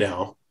right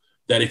now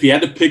that if he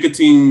had to pick a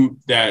team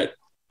that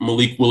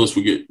Malik Willis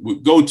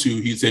would go to,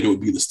 he said it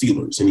would be the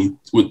Steelers. And he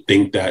would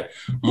think that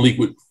Malik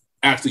would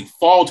actually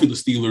fall to the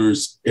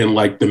Steelers in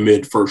like the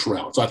mid-first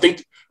round. So I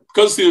think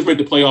because the Steelers made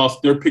the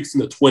playoffs, their picks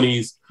in the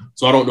 20s.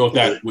 So I don't know if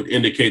that would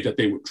indicate that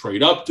they would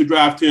trade up to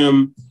draft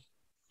him.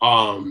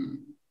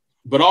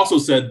 But also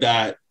said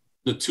that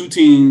the two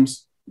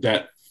teams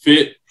that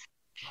fit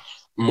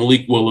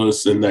Malik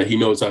Willis and that he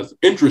knows has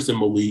interest in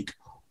Malik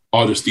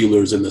are the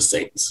Steelers and the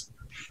Saints.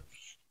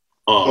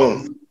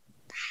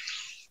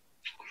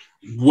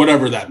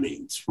 Whatever that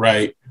means,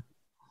 right?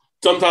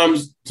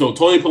 Sometimes, so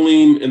Tony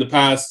Pauline in the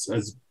past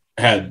has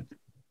had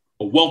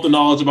a wealth of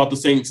knowledge about the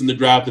Saints in the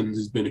draft and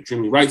has been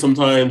extremely right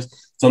sometimes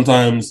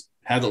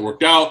hasn't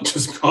worked out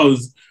just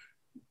because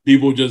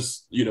people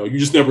just, you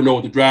just never know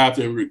what the draft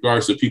in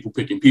regards to people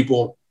picking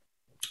people.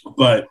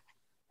 But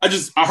I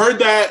heard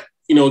that,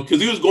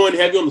 because he was going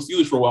heavy on the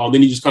Steelers for a while, and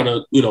then he just kind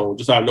of,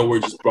 just out of nowhere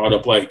just brought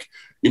up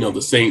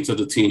the Saints as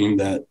a team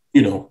that,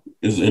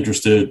 is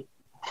interested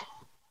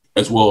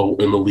as well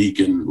in the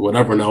league and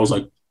whatever. And I was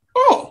like,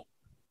 all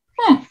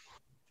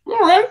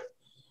right.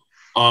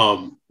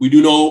 We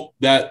do know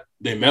that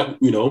they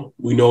met, we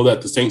know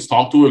that the Saints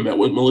talked to him and met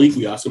with Malik.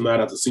 We asked him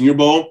that at the Senior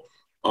Bowl.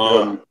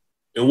 And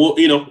we'll,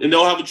 and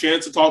they'll have a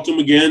chance to talk to him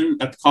again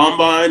at the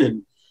Combine,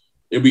 and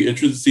it'll be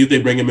interesting to see if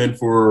they bring him in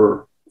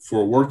for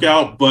a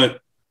workout.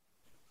 But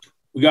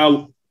we got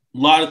a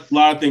lot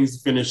of things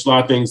to finish, a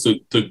lot of things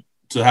to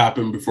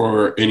happen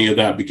before any of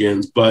that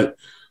begins. But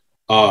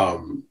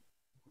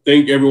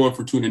thank everyone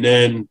for tuning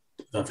in.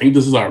 I think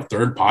this is our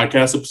third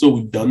podcast episode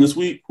we've done this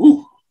week.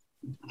 Whew.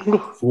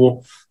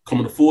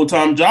 Coming a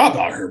full-time job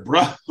out here,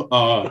 bro.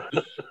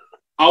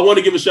 I want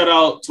to give a shout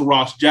out to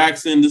Ross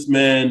Jackson. This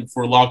man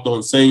for Locked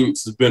On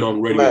Saints has been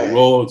on Radio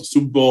Row at the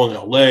Super Bowl in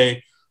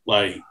LA.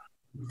 Like,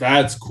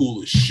 that's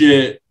cool as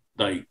shit.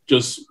 Like,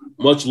 just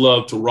much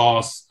love to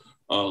Ross.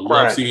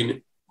 Love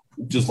seeing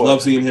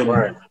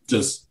him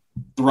just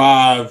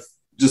thrive.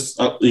 Just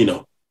love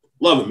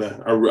it,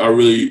 man.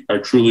 I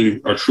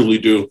truly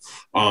do.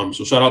 So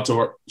shout out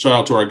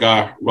to our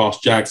guy Ross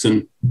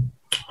Jackson.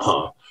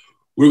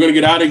 We're gonna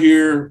get out of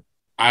here.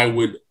 I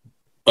would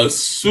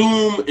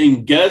assume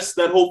and guess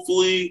that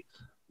hopefully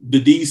the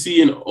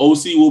DC and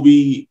OC will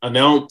be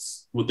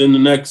announced within the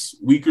next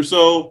week or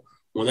so.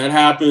 When that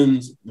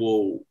happens,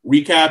 we'll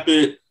recap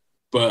it.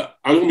 But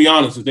I'm going to be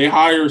honest, if they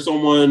hire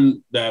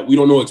someone that we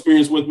don't know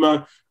experience with,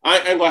 man, I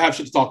ain't going to have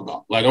shit to talk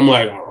about. Like, I'm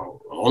like, I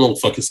don't know what the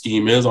fuck his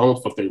scheme is. I don't know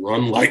what the fuck they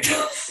run. Like,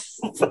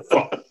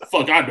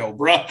 fuck I know,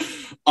 bro.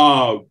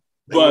 But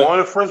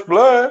wanted fresh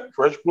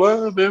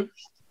blood, baby.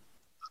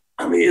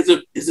 I mean, is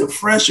it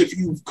fresh if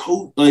you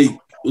coach? Like,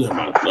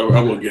 I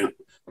won't get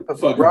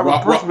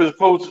Robert Brisbane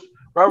coached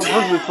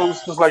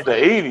since like the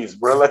 80s,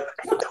 bro.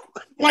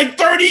 Like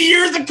 30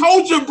 years of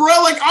coaching,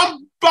 bro. Like,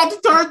 I'm about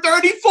to turn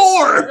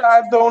 34.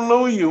 I don't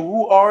know you.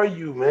 Who are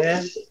you,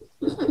 man?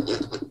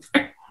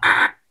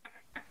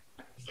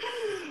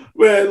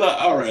 Man,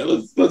 all right,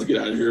 let's get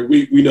out of here.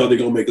 We know they're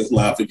gonna make us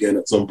laugh again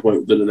at some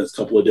point within the next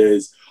couple of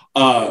days.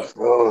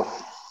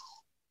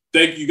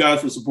 Thank you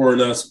guys for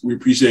supporting us. We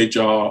appreciate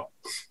y'all.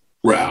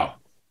 We're out.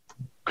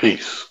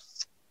 Peace.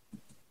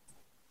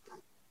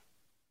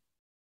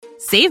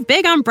 Save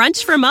big on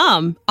brunch for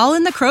mom, all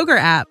in the Kroger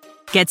app.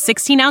 Get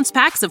 16-ounce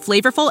packs of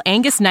flavorful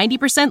Angus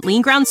 90%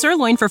 lean ground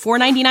sirloin for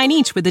 $4.99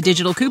 each with a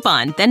digital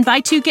coupon. Then buy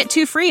 2, get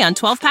 2 free on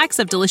 12 packs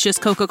of delicious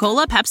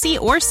Coca-Cola, Pepsi,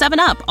 or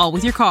 7-Up, all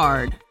with your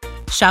card.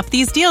 Shop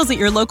these deals at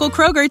your local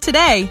Kroger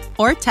today,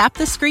 or tap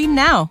the screen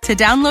now to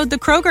download the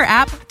Kroger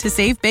app to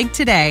save big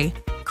today.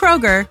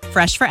 Kroger,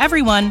 fresh for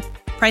everyone.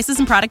 Prices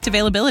and product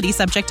availability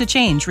subject to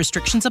change.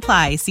 Restrictions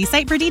apply. See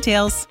site for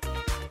details.